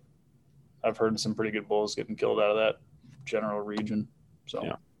 but I've heard some pretty good bulls getting killed out of that general region. So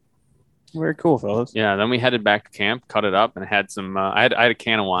yeah. Very cool, fellas. Yeah, then we headed back to camp, cut it up, and had some. I had a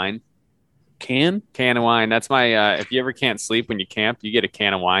can of wine. Can of wine. That's my. If you ever can't sleep when you camp, you get a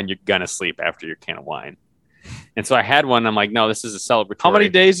can of wine. You're gonna sleep after your can of wine. And so I had one. I'm like, no, this is a celebratory. How many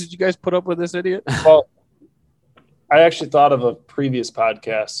days did you guys put up with this idiot? Well, I actually thought of a previous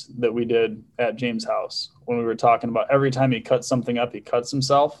podcast that we did at James' house when we were talking about every time he cuts something up, he cuts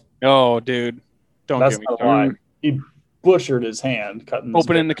himself. Oh, dude, That's not a lie. He butchered his hand cutting.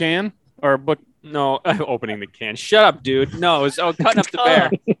 Opening the can. No, opening the can. Shut up, dude. No, it was cutting up the bear.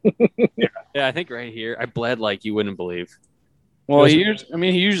 Yeah, I think right here. I bled like you wouldn't believe. Well, he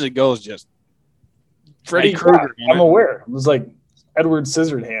usually goes just Freddy Krueger. I'm aware. It was like Edward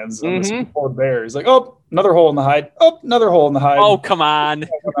Scissorhands on this poor bear. He's like, oh, another hole in the hide. Oh, another hole in the hide. Oh, come on. It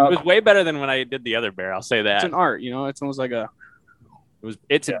was way better than when I did the other bear. I'll say that. It's an art, It's almost like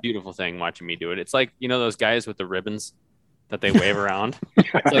It's a beautiful thing watching me do it. It's like, those guys with the ribbons that they wave around.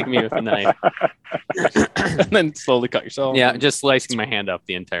 It's like me with a knife. And then slowly cut yourself. Yeah, just slicing my hand up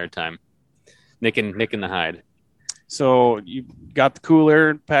the entire time. Nicking the hide. So you got the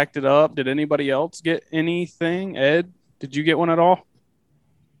cooler, packed it up. Did anybody else get anything? Ed, did you get one at all?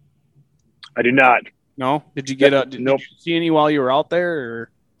 I do not. No? Did you get did you see any while you were out there?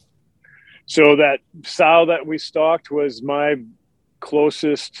 Or? So that sow that we stalked was my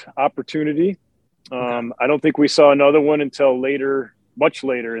closest opportunity. I don't think we saw another one until much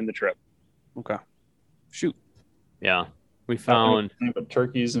later in the trip. Okay. Shoot. Yeah. We found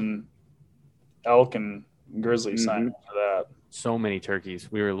turkeys and elk and grizzly sign for that. So many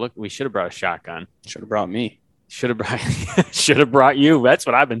turkeys. We should have brought a shotgun. Should have brought me. Should have brought you. That's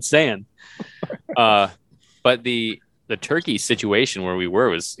what I've been saying. But the turkey situation where we were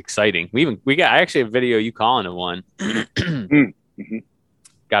was exciting. I actually have a video you calling of one.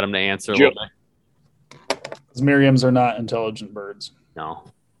 Got him to answer a little bit. Because Miriams are not intelligent birds. No.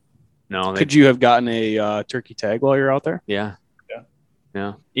 Could you have gotten a turkey tag while you're out there? Yeah.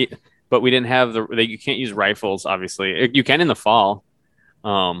 But we didn't have you can't use rifles, obviously. You can in the fall.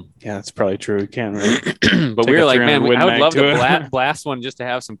 Yeah, that's probably true. You can, right? But we were like, man, I would love to blast one just to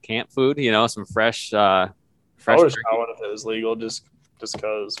have some camp food, some fresh. I would have shot one if it was legal, just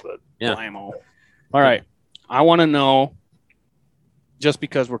because. But yeah. Blammo. All right, I want to know. Just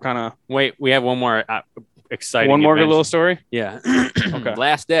because we're kind of wait, we have one more exciting. One more good little story. Yeah. Okay.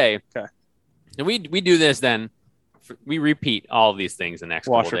 Last day. Okay. And we do this then. We repeat all of these things the next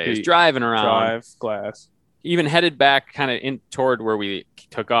couple days. Repeat. Driving around. Drive, glass. Even headed back kind of in toward where we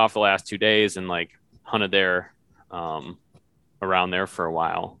took off the last 2 days and like hunted there around there for a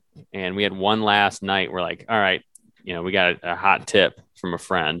while. And we had one last night. We're like, all right, we got a hot tip from a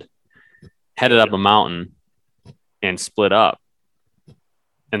friend. Headed up a mountain and split up.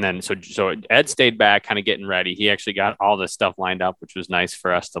 And then so Ed stayed back kind of getting ready. He actually got all this stuff lined up, which was nice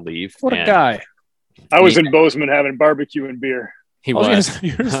for us to leave. What a guy. I was in Bozeman having barbecue and beer. He was.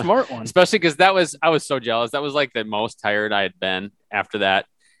 You're a smart one. Especially because I was so jealous. That was like the most tired I had been after that.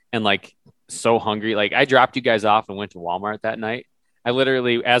 And like so hungry. Like I dropped you guys off and went to Walmart that night. I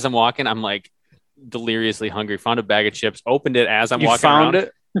literally, as I'm walking, I'm like deliriously hungry. Found a bag of chips, opened it as I'm walking around.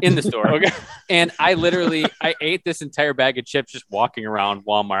 It? In the store. Okay. And I ate this entire bag of chips just walking around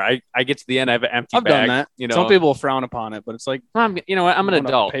Walmart. I get to the end, I have an empty bag. I've done that. Some people frown upon it, but it's like, I'm an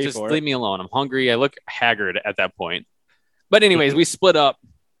adult. Just leave me alone. I'm hungry. I look haggard at that point. But anyways, we split up.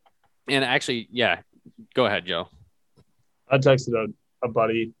 And actually, yeah, go ahead, Joe. I texted a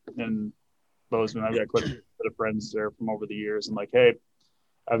buddy in Bozeman. I've got quite a bit of friends there from over the years. I'm like, hey,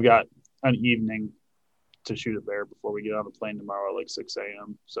 I've got an evening to shoot a bear before we get on the plane tomorrow at like 6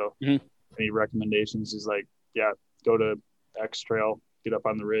 a.m. So any recommendations? He's like, yeah, go to X Trail, get up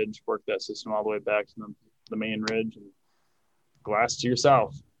on the ridge, work that system all the way back to the main ridge, and glass to your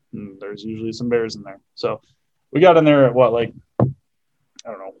south. And there's usually some bears in there. So we got in there at 1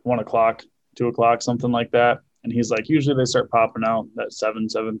 o'clock, 2 o'clock, something like that. And he's like, usually they start popping out that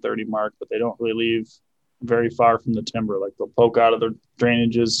 7:30 mark, but they don't really leave very far from the timber. Like they'll poke out of their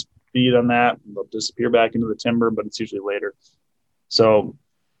drainages, feed on that, and they'll disappear back into the timber, but it's usually later. So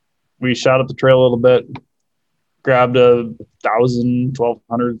we shot up the trail a little bit, grabbed 1,000,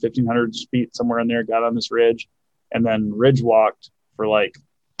 1,200, 1,500 feet somewhere in there, got on this ridge, and then ridge walked for like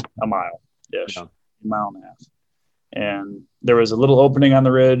a mile-ish, a mile and a half. And there was a little opening on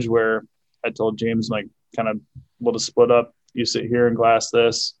the ridge where I told James, like, kind of, we'll just split up. You sit here and glass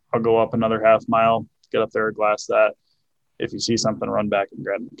this. I'll go up another half mile, get up there and glass that. If you see something, run back and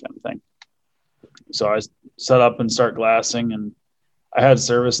grab it, kind of thing. So I set up and start glassing, and I had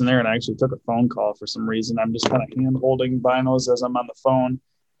service in there, and I actually took a phone call for some reason. I'm just kind of hand holding binos as I'm on the phone.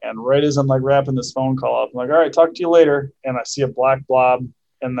 And right as I'm like wrapping this phone call up, I'm like, all right, talk to you later. And I see a black blob,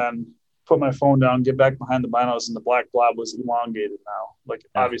 and then put my phone down, get back behind the binos, and the black blob was elongated now, like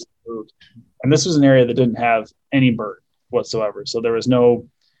it obviously moved. And this was an area that didn't have any burn whatsoever. So there was no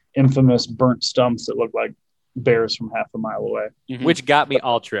infamous burnt stumps that looked like bears from half a mile away. Mm-hmm. Which got me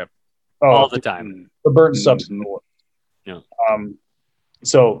all trip all the time. The burnt stuff's in the worst. Yeah.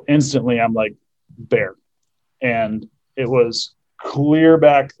 So instantly I'm like, bear. And it was clear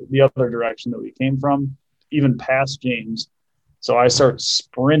back the other direction that we came from, even past James. So I start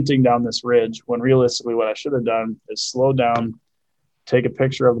sprinting down this ridge when realistically what I should have done is slow down, take a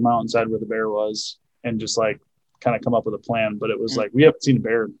picture of the mountainside where the bear was, and just like kind of come up with a plan. But it was like, we haven't seen a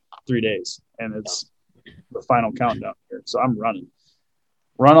bear in 3 days, and it's the final countdown here. So I'm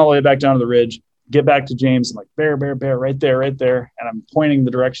run all the way back down to the ridge, get back to James. I'm like, bear, right there. And I'm pointing the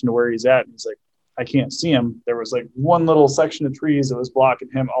direction to where he's at. And he's like, I can't see him. There was like one little section of trees that was blocking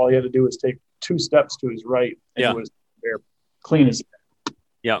him. All he had to do was take 2 steps to his right. And it was bear, clean as bear.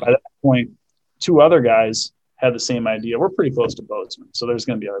 Yeah. By that point, 2 other guys had the same idea. We're pretty close to Bozeman, so there's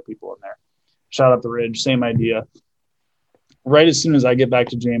going to be other people in there. Shot up the ridge, same idea. Right as soon as I get back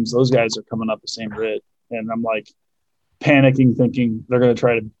to James, those guys are coming up the same ridge. And I'm like panicking, thinking they're going to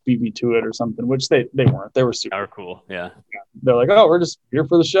try to beat me to it or something, which they weren't. They were super. They were cool. Yeah. They're like, oh, we're just here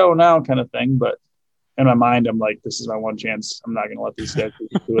for the show now kind of thing. But in my mind, I'm like, this is my one chance. I'm not going to let these guys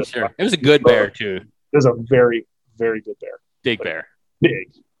do it. Sure. It was a good bear, too. It was a very, very good bear. Big bear. Big.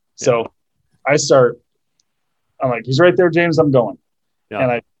 Yeah. So I'm like, he's right there, James. I'm going. Yeah.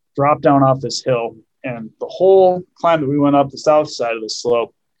 And I dropped down off this hill. And the whole climb that we went up the south side of the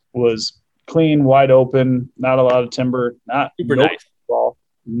slope was clean, wide open, not a lot of timber, not super nice.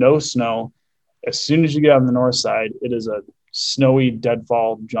 No snow. As soon as you get on the north side, it is a snowy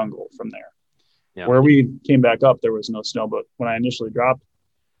deadfall jungle from there. Yeah. Where we came back up, there was no snow, but when I initially dropped,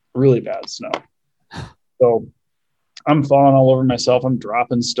 really bad snow. So I'm falling all over myself. I'm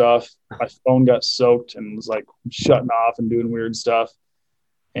dropping stuff. My phone got soaked and was like shutting off and doing weird stuff.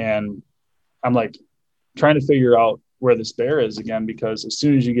 And I'm like trying to figure out where this bear is again, because as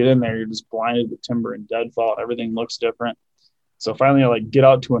soon as you get in there, you're just blinded with timber and deadfall. Everything looks different. So finally I like get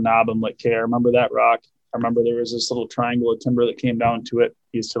out to a knob. I'm like, okay, I remember that rock. I remember there was this little triangle of timber that came down to it.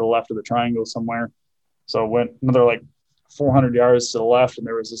 He's to the left of the triangle somewhere. So I went another like 400 yards to the left, and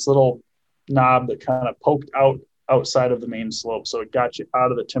there was this little knob that kind of poked out outside of the main slope. So it got you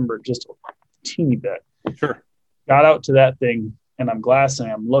out of the timber just a teeny bit. Sure. Got out to that thing, and I'm glassing.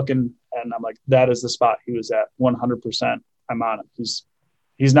 I'm looking, and I'm like, that is the spot he was at. 100%. I'm on him.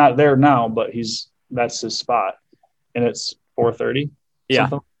 He's not there now, but that's his spot. And it's 4:30. Yeah.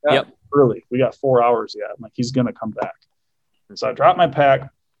 Like yep. Early. We got 4 hours yet. I'm like, he's going to come back. And so I dropped my pack.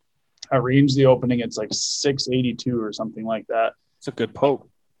 I range the opening. It's like 682 or something like that. It's a good poke.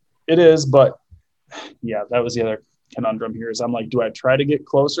 It is, but yeah, that was the other conundrum here is I'm like, do I try to get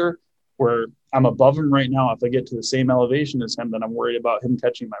closer where I'm above him right now? If I get to the same elevation as him, then I'm worried about him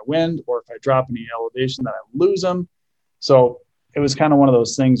catching my wind, or if I drop any elevation that I lose him. So it was kind of one of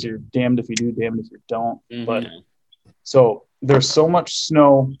those things. You're damned if you do, damned if you don't. Mm-hmm. But so there's so much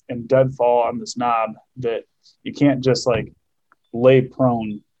snow and deadfall on this knob that you can't just like lay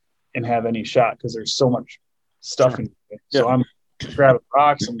prone and have any shot because there's so much stuff in there. So I'm grabbing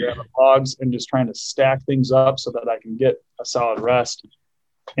rocks and grabbing logs and just trying to stack things up so that I can get a solid rest.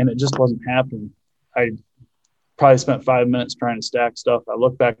 And it just wasn't happening. I probably spent 5 minutes trying to stack stuff. I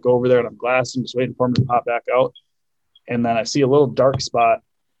look back over there and I'm glassing, just waiting for him to pop back out. And then I see a little dark spot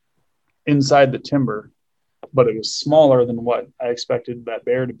inside the timber, but it was smaller than what I expected that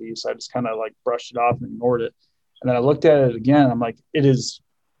bear to be. So I just kind of like brushed it off and ignored it. And then I looked at it again. I'm like, it is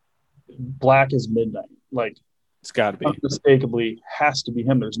black as midnight. Like, it's got to be. Unmistakably has to be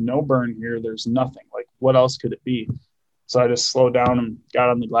him. There's no burn here. There's nothing. Like, what else could it be? So I just slowed down and got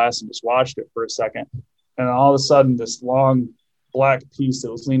on the glass and just watched it for a second. And all of a sudden, this long black piece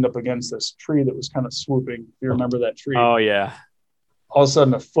that was leaned up against this tree that was kind of swooping. If you remember that tree. Oh, yeah. All of a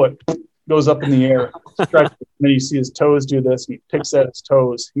sudden, a foot goes up in the air, stretches, and then you see his toes do this, and he picks at his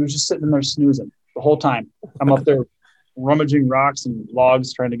toes. He was just sitting in there snoozing the whole time. I'm up there rummaging rocks and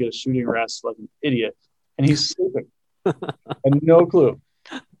logs trying to get a shooting rest like an idiot. And he's sleeping. I had no clue.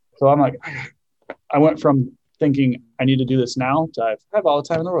 So I'm like, I went from thinking I need to do this now to I have all the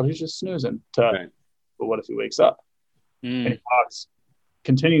time in the world. He's just snoozing to, Right. But what if he wakes up and he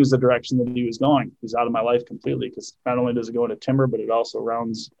continues the direction that he was going? He's out of my life completely because not only does it go into timber, but it also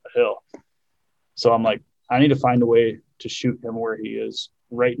rounds a hill. So I'm like, I need to find a way to shoot him where he is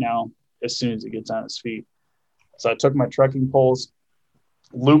right now as soon as he gets on his feet. So I took my trekking poles,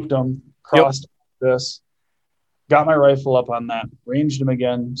 looped them, crossed this, got my rifle up on that, ranged him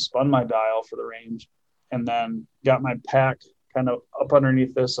again, spun my dial for the range, and then got my pack kind of up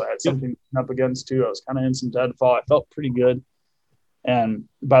underneath this. So I had something up against too. I was kind of in some deadfall. I felt pretty good. And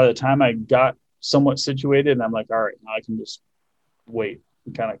by the time I got somewhat situated, and I'm like, all right, now I can just wait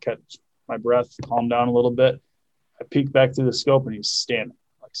and kind of catch my breath, calm down a little bit. I peek back through the scope and he's standing.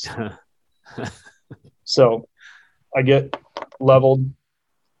 So I get leveled,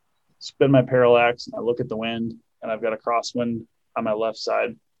 spin my parallax, and I look at the wind, and I've got a crosswind on my left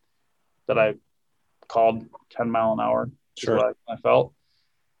side that I called 10 mile an hour. Sure. What I felt,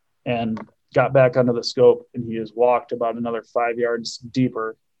 and got back under the scope, and he has walked about another 5 yards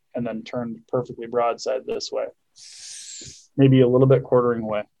deeper and then turned perfectly broadside this way, maybe a little bit quartering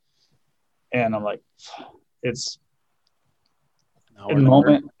away. And I'm like, it's in the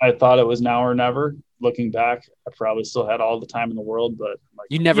moment, I thought it was now or never. Looking back, I probably still had all the time in the world, but like,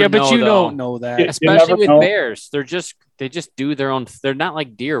 You never know, but you though. don't know that. You Especially never with know. bears. They just do their own. They're not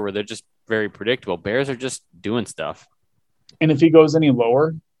like deer where they're just very predictable. Bears are just doing stuff. And if he goes any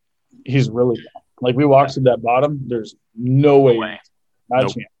lower, he's really down. Like we walked through that bottom, there's no way. Not a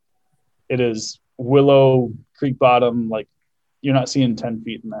chance. It is Willow Creek bottom. Like you're not seeing 10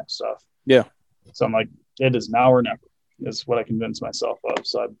 feet in that stuff. Yeah. So I'm like, it is now or never is what I convinced myself of.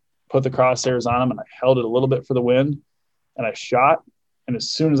 So I put the crosshairs on him and I held it a little bit for the wind and I shot. And as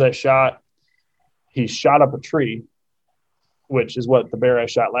soon as I shot, he shot up a tree, which is what the bear I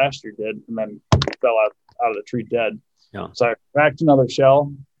shot last year did, and then fell out of the tree dead. Yeah. So I cracked another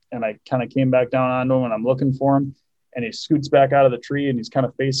shell and I kind of came back down onto him and I'm looking for him and he scoots back out of the tree and he's kind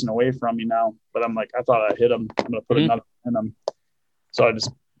of facing away from me now. But I'm like, I thought I hit him. I'm going to put another one in him. So I just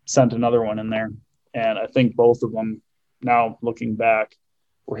sent another one in there. And I think both of them now looking back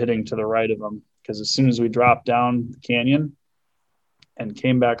were hitting to the right of him because as soon as we dropped down the canyon and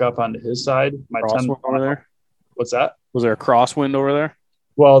came back up onto his side, my 10 over there. What's that? Was there a crosswind over there?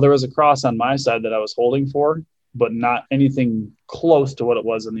 Well, there was a cross on my side that I was holding for, but not anything close to what it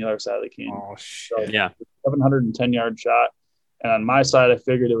was on the other side of the canyon. Oh shit! Yeah. 710-yard shot. And on my side, I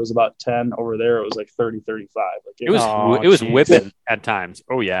figured it was about 10. Over there, it was like 30, 35. Like It was whipping at times.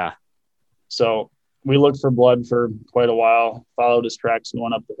 Oh yeah. So we looked for blood for quite a while, followed his tracks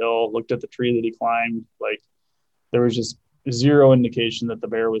going up the hill, looked at the tree that he climbed. Like there was just zero indication that the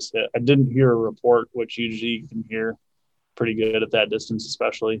bear was hit. I didn't hear a report, which usually you can hear pretty good at that distance,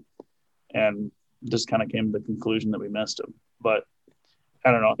 especially. And just kind of came to the conclusion that we missed him. But I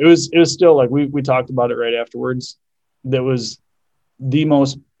don't know. It was still like we talked about it right afterwards. That was the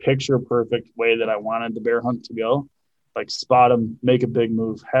most picture perfect way that I wanted the bear hunt to go. Like spot him, make a big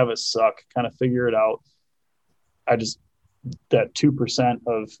move, have it suck, kind of figure it out. I just, that 2%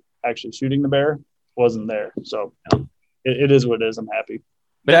 of actually shooting the bear wasn't there. So it is what it is. I'm happy.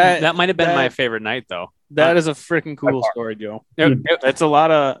 But that might have been my favorite night though. That is a freaking cool story, Joe. It's a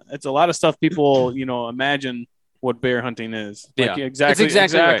lot of stuff people, imagine what bear hunting is. Like exactly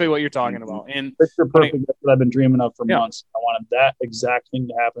right. What you're talking about. And picture perfect. That's what I've been dreaming of for months. I wanted that exact thing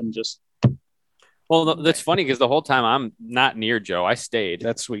to happen. Well, that's funny because the whole time I'm not near Joe, I stayed.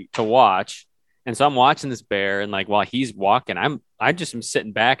 That's sweet to watch, and so I'm watching this bear, and like while he's walking, I just am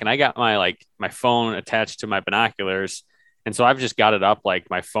sitting back, and I got my phone attached to my binoculars, and so I've just got it up like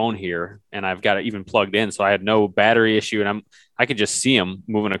my phone here, and I've got it even plugged in, so I had no battery issue, and I could just see him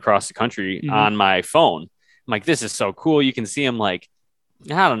moving across the country on my phone. I'm like, this is so cool. You can see him like,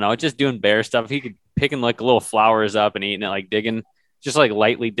 I don't know, just doing bear stuff. He could picking like little flowers up and eating it, like digging, just like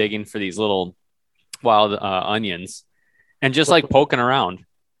lightly digging for these little wild onions and just like poking around.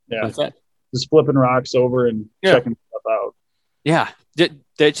 Yeah. Just flipping rocks over and checking stuff out. Yeah.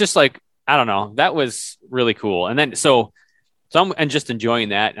 It's just like, I don't know. That was really cool. And then, so I'm just enjoying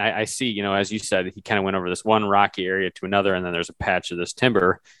that. I see, as you said, he kind of went over this one rocky area to another, and then there's a patch of this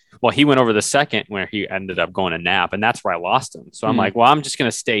timber. Well, he went over the second where he ended up going to nap, and that's where I lost him. So I'm like, well, I'm just going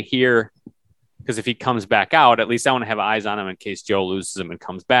to stay here because if he comes back out, at least I want to have eyes on him in case Joe loses him and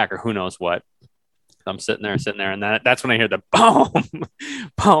comes back or who knows what. I'm sitting there, and that's when I hear the boom,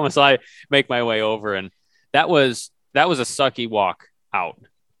 boom. So I make my way over, and that was a sucky walk out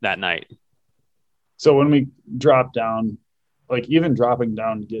that night. So when we dropped down, like even dropping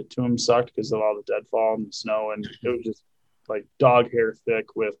down to get to him sucked because of all the deadfall and the snow, and it was just like dog hair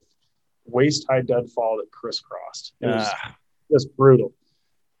thick with waist high deadfall that crisscrossed. It was just brutal.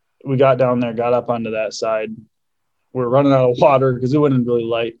 We got down there, got up onto that side. We're running out of water because it wasn't really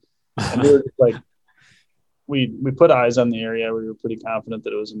light. And we were just like, we put eyes on the area. We were pretty confident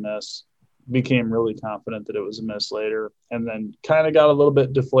that it was a miss. Became really confident that it was a miss later, and then kind of got a little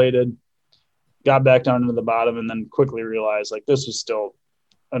bit deflated. Got back down into the bottom, and then quickly realized like this was still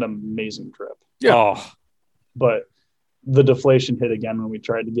an amazing trip. Yeah. Oh. But the deflation hit again when we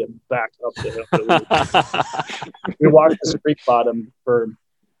tried to get back up the hill. We walked this creek bottom for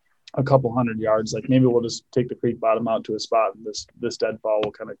a couple hundred yards. Like maybe we'll just take the creek bottom out to a spot, and this deadfall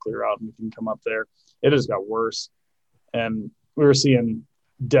will kind of clear out, and we can come up there. It just got worse, and we were seeing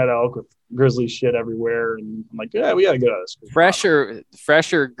dead elk with grizzly shit everywhere, and I'm like, yeah, we gotta get out of this.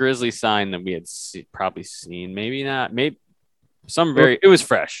 Fresher grizzly sign than we had probably seen. Maybe not. Maybe it was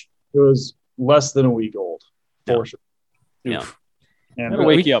fresh. It was less than a week old, for sure. Yeah. And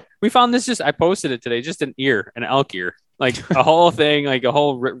wake you up. We found this I posted it today, just an elk ear, like a whole thing, like a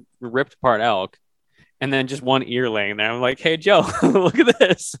whole ripped apart elk, and then just one ear laying there. I'm like, hey Joe, look at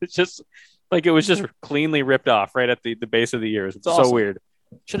this. It's just like it was just cleanly ripped off right at the base of the ears. It's awesome. So weird.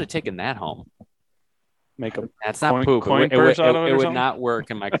 Should have taken that home. Make a That's not poop. It would not work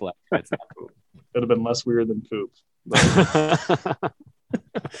in my collection. It's not poop. It would have been less weird than poop. But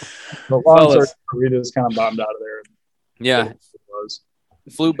long story, we just kind of bombed out of there. Yeah.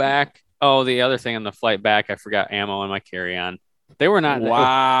 Flew back. Oh, the other thing on the flight back, I forgot ammo in my carry-on. They were not.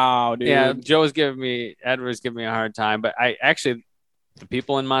 Wow, dude. Yeah, Ed was giving me a hard time, but the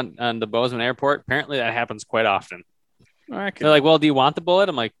people on the Bozeman airport, apparently that happens quite often. They're like, well, do you want the bullet?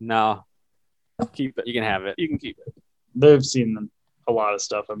 I'm like, no. Keep it. You can have it. You can keep it. They've seen a lot of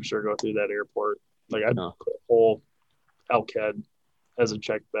stuff, I'm sure, go through that airport. Like, I put a whole elk head as a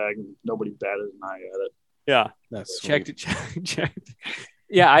check bag, and nobody batted an eye at it. Yeah. That's checked.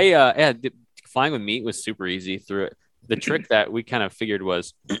 Yeah, flying with meat was super easy through it. The trick that we kind of figured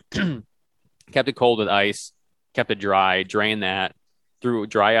was kept it cold with ice, kept it dry, drained that, threw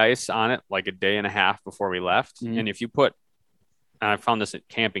dry ice on it like a day and a half before we left. Mm-hmm. And if you put, and I found this at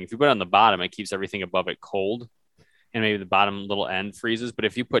camping, if you put it on the bottom, it keeps everything above it cold, and maybe the bottom little end freezes. But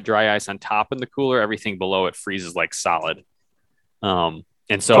if you put dry ice on top in the cooler, everything below it freezes like solid. And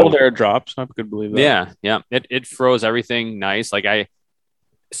so cold air drops. I could believe that. Yeah. It froze everything nice. Like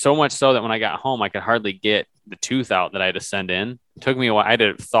so much so that when I got home, I could hardly get the tooth out that I had to send in. It took me a while. I had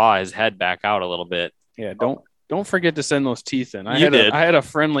to thaw his head back out a little bit. Yeah. Don't forget to send those teeth in. I did. I had a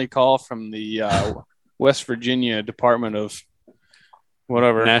friendly call from the West Virginia Department of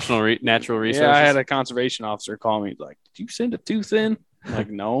whatever. Natural Resources. Yeah, I had a conservation officer call me. He's like, did you send a tooth in? I'm like,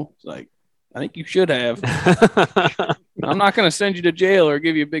 no. He's like, I think you should have. I'm not going to send you to jail or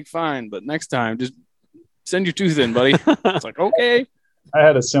give you a big fine, but next time, just send your tooth in, buddy. It's like, okay. I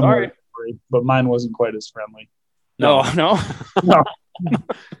had a similar story, but mine wasn't quite as friendly. No.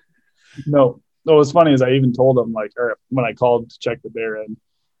 What was funny is I even told them, like, or when I called to check the bear in,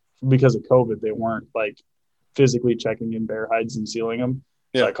 because of COVID, they weren't like physically checking in bear hides and sealing them.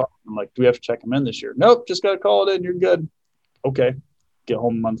 So I called them, like, do we have to check them in this year? Nope, just got to call it in. You're good. Okay. Get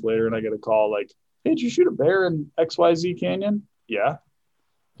home a month later and I get a call like, hey, did you shoot a bear in XYZ Canyon? Yeah.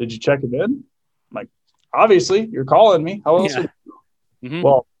 Did you check it in? I'm like, obviously, you're calling me. How else? Mm-hmm.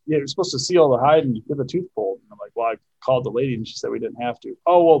 Well, yeah, you're supposed to seal the hide and get the tooth pulled. And I'm like, well, I called the lady and she said we didn't have to.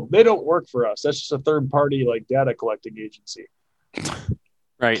 Oh, well, they don't work for us. That's just a third party like data collecting agency.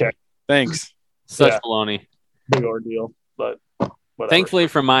 Right. Okay. Thanks. Such baloney. Big ordeal, but whatever. Thankfully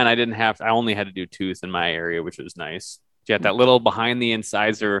for mine, I only had to do tooth in my area, which was nice. You got that little behind the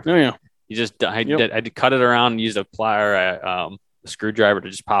incisor. Oh yeah. You just I had cut it around and used a plier, a screwdriver to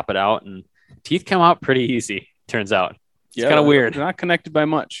just pop it out, and teeth come out pretty easy. Turns out. It's kind of weird. They're not connected by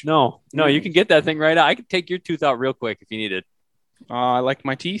much. No, you can get that thing right out. I could take your tooth out real quick if you need it. I like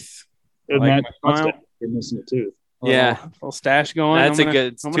my teeth. You're missing a tooth. Yeah, a little stash going. That's a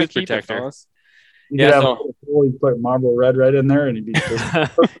good tooth protector. You put Marlboro Red right in there, and he'd be.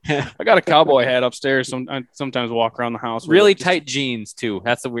 I got a cowboy hat upstairs. I sometimes walk around the house. Really tight jeans too.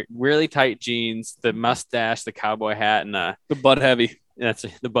 That's the really tight jeans. The mustache, the cowboy hat, and the Bud Heavy. That's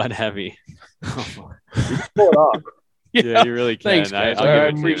the Bud Heavy. Pull it off. Yeah, you really can. Thanks, guys. I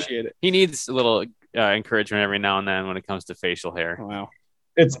appreciate it. He needs a little encouragement every now and then when it comes to facial hair. Wow.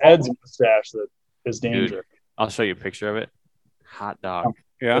 It's Ed's mustache that is dangerous. Dude, I'll show you a picture of it. Hot dog.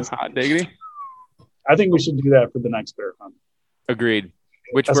 Yeah, hot diggity. I think we should do that for the next bear hunt. Agreed.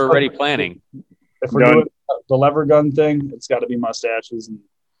 Which we're already planning. If we're doing the lever gun thing, it's got to be mustaches and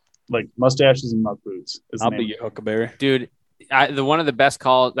like mustaches and muck boots. I'll be your Huckleberry. Dude, the best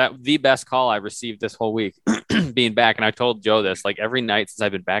call I received this whole week being back, and I told Joe this, like every night since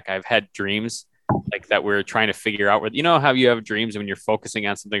I've been back, I've had dreams like that we're trying to figure out where, you know how you have dreams when you're focusing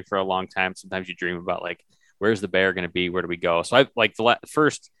on something for a long time, sometimes you dream about like, where's the bear going to be? Where do we go? So I like the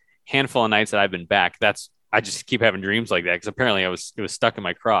first handful of nights that I've been back, I just keep having dreams like that because apparently it was stuck in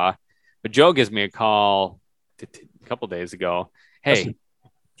my craw. But Joe gives me a call a couple days ago. Hey,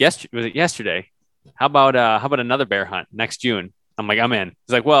 was it yesterday? How about another bear hunt next June? I'm like, I'm in.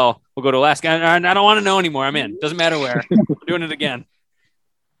 He's like, well, we'll go to Alaska. I don't want to know anymore. I'm in. Doesn't matter where. We're doing it again.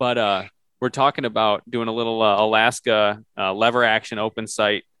 But we're talking about doing a little Alaska lever action open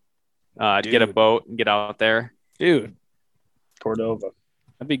site to get a boat and get out there. Dude, Cordova.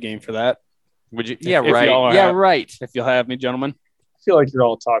 I'd be game for that. Would you? If Right. y'all Yeah, have- right. If you'll have me, gentlemen. I feel like you're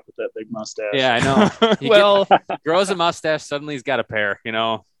all talk with that big mustache. Yeah, I know. Well, Grows a mustache. Suddenly he's got a pair. You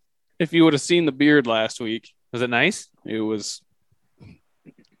know, if you would have seen the beard last week, was it nice? it was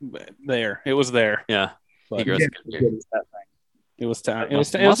there. It was there. Yeah. But He grows Yeah, a good as beard. good as that thing. it was time. It It was,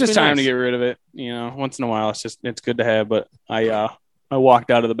 must- it was must be just time nice. to get rid of it. You know, once in a while, it's good to have. But I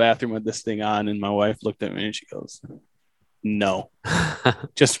walked out of the bathroom with this thing on, and my wife looked at me and she goes, "No,"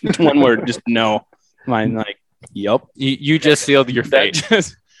 just one word, just no. Mine like, "Yup." You just sealed your fate.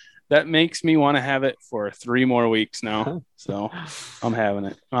 That makes me want to have it for 3 more weeks now. So I'm having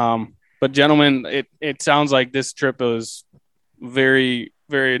it. But gentlemen, it sounds like this trip was very,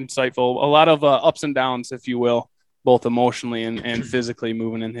 very insightful. A lot of ups and downs, if you will, both emotionally and physically,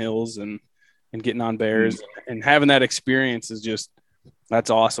 moving in hills and getting on bears and having that experience is just, that's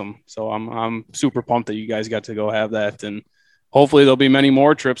awesome. So I'm super pumped that you guys got to go have that, and hopefully there'll be many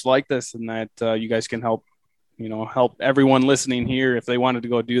more trips like this, and that you guys can help everyone listening here if they wanted to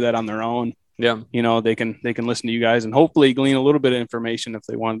go do that on their own. Yeah. You know, they can listen to you guys and hopefully glean a little bit of information if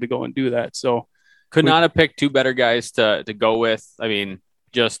they wanted to go and do that. So Could not have picked 2 better guys to go with. I mean,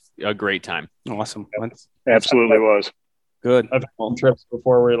 just a great time. awesome. That's Absolutely was. good. I've had trips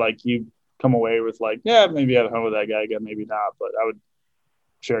before where like you come away with like, yeah, maybe I'd hunt with that guy again, maybe not, but I would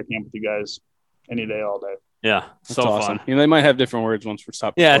share a camp with you guys any day, all day. Yeah. That's So awesome. fun. You know, they might have different words once we're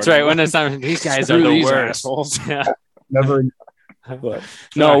stopped. Yeah, that's right. recording. When it's time, these guys are Screw the these worst. assholes. Yeah. Never. But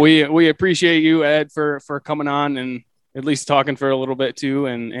no, we appreciate you, Ed, for coming on and at least talking for a little bit too.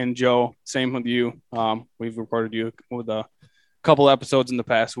 And Joe, same with you. We've recorded you with a couple episodes in the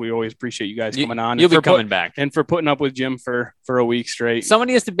past. We always appreciate you guys coming on. You'll and be for coming back. and for putting up with Jim for a week straight.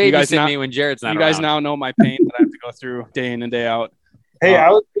 Somebody has to You guys babysit not- me when Jared's not You guys around. now know my pain that I have to go through day in and day out. Hey, I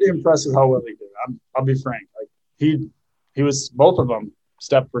was pretty impressed with how well he did. I'll be frank. Like he was both of them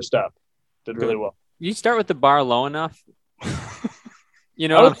step for step did really well. You start with the bar low enough. You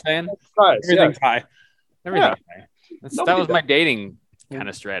know what I'm saying? Surprised, yeah. Everything's high. Everything. That Nobody was my dating kind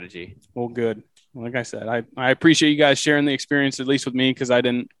of strategy. Well, good. Like I said, I appreciate you guys sharing the experience, at least with me, because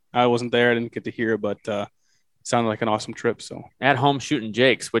I wasn't there. I didn't get to hear it, but it sounded like an awesome trip. So At home shooting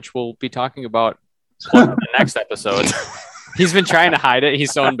Jakes, which we'll be talking about in the next episode. He's been trying to hide it.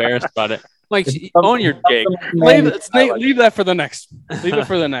 He's so embarrassed about it. Like, own your Jake. leave that for the next. Leave it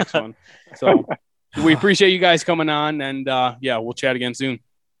for the next one. So we appreciate you guys coming on, and yeah, we'll chat again soon.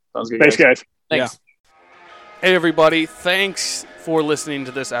 Sounds good. Thanks, guys. Thanks. Hey, everybody. Thanks for listening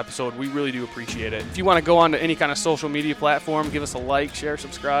to this episode. We really do appreciate it. If you want to go on to any kind of social media platform, give us a like, share,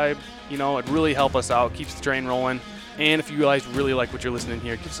 subscribe. You know, it'd really help us out. Keeps the train rolling. And if you guys really like what you're listening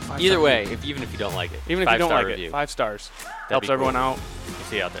here, give us a 5-star Either way, review. even if you don't like it. Even if you don't 5-star like review. it, 5 stars. That'd Helps be everyone cool. out. We'll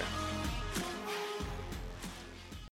see you out there.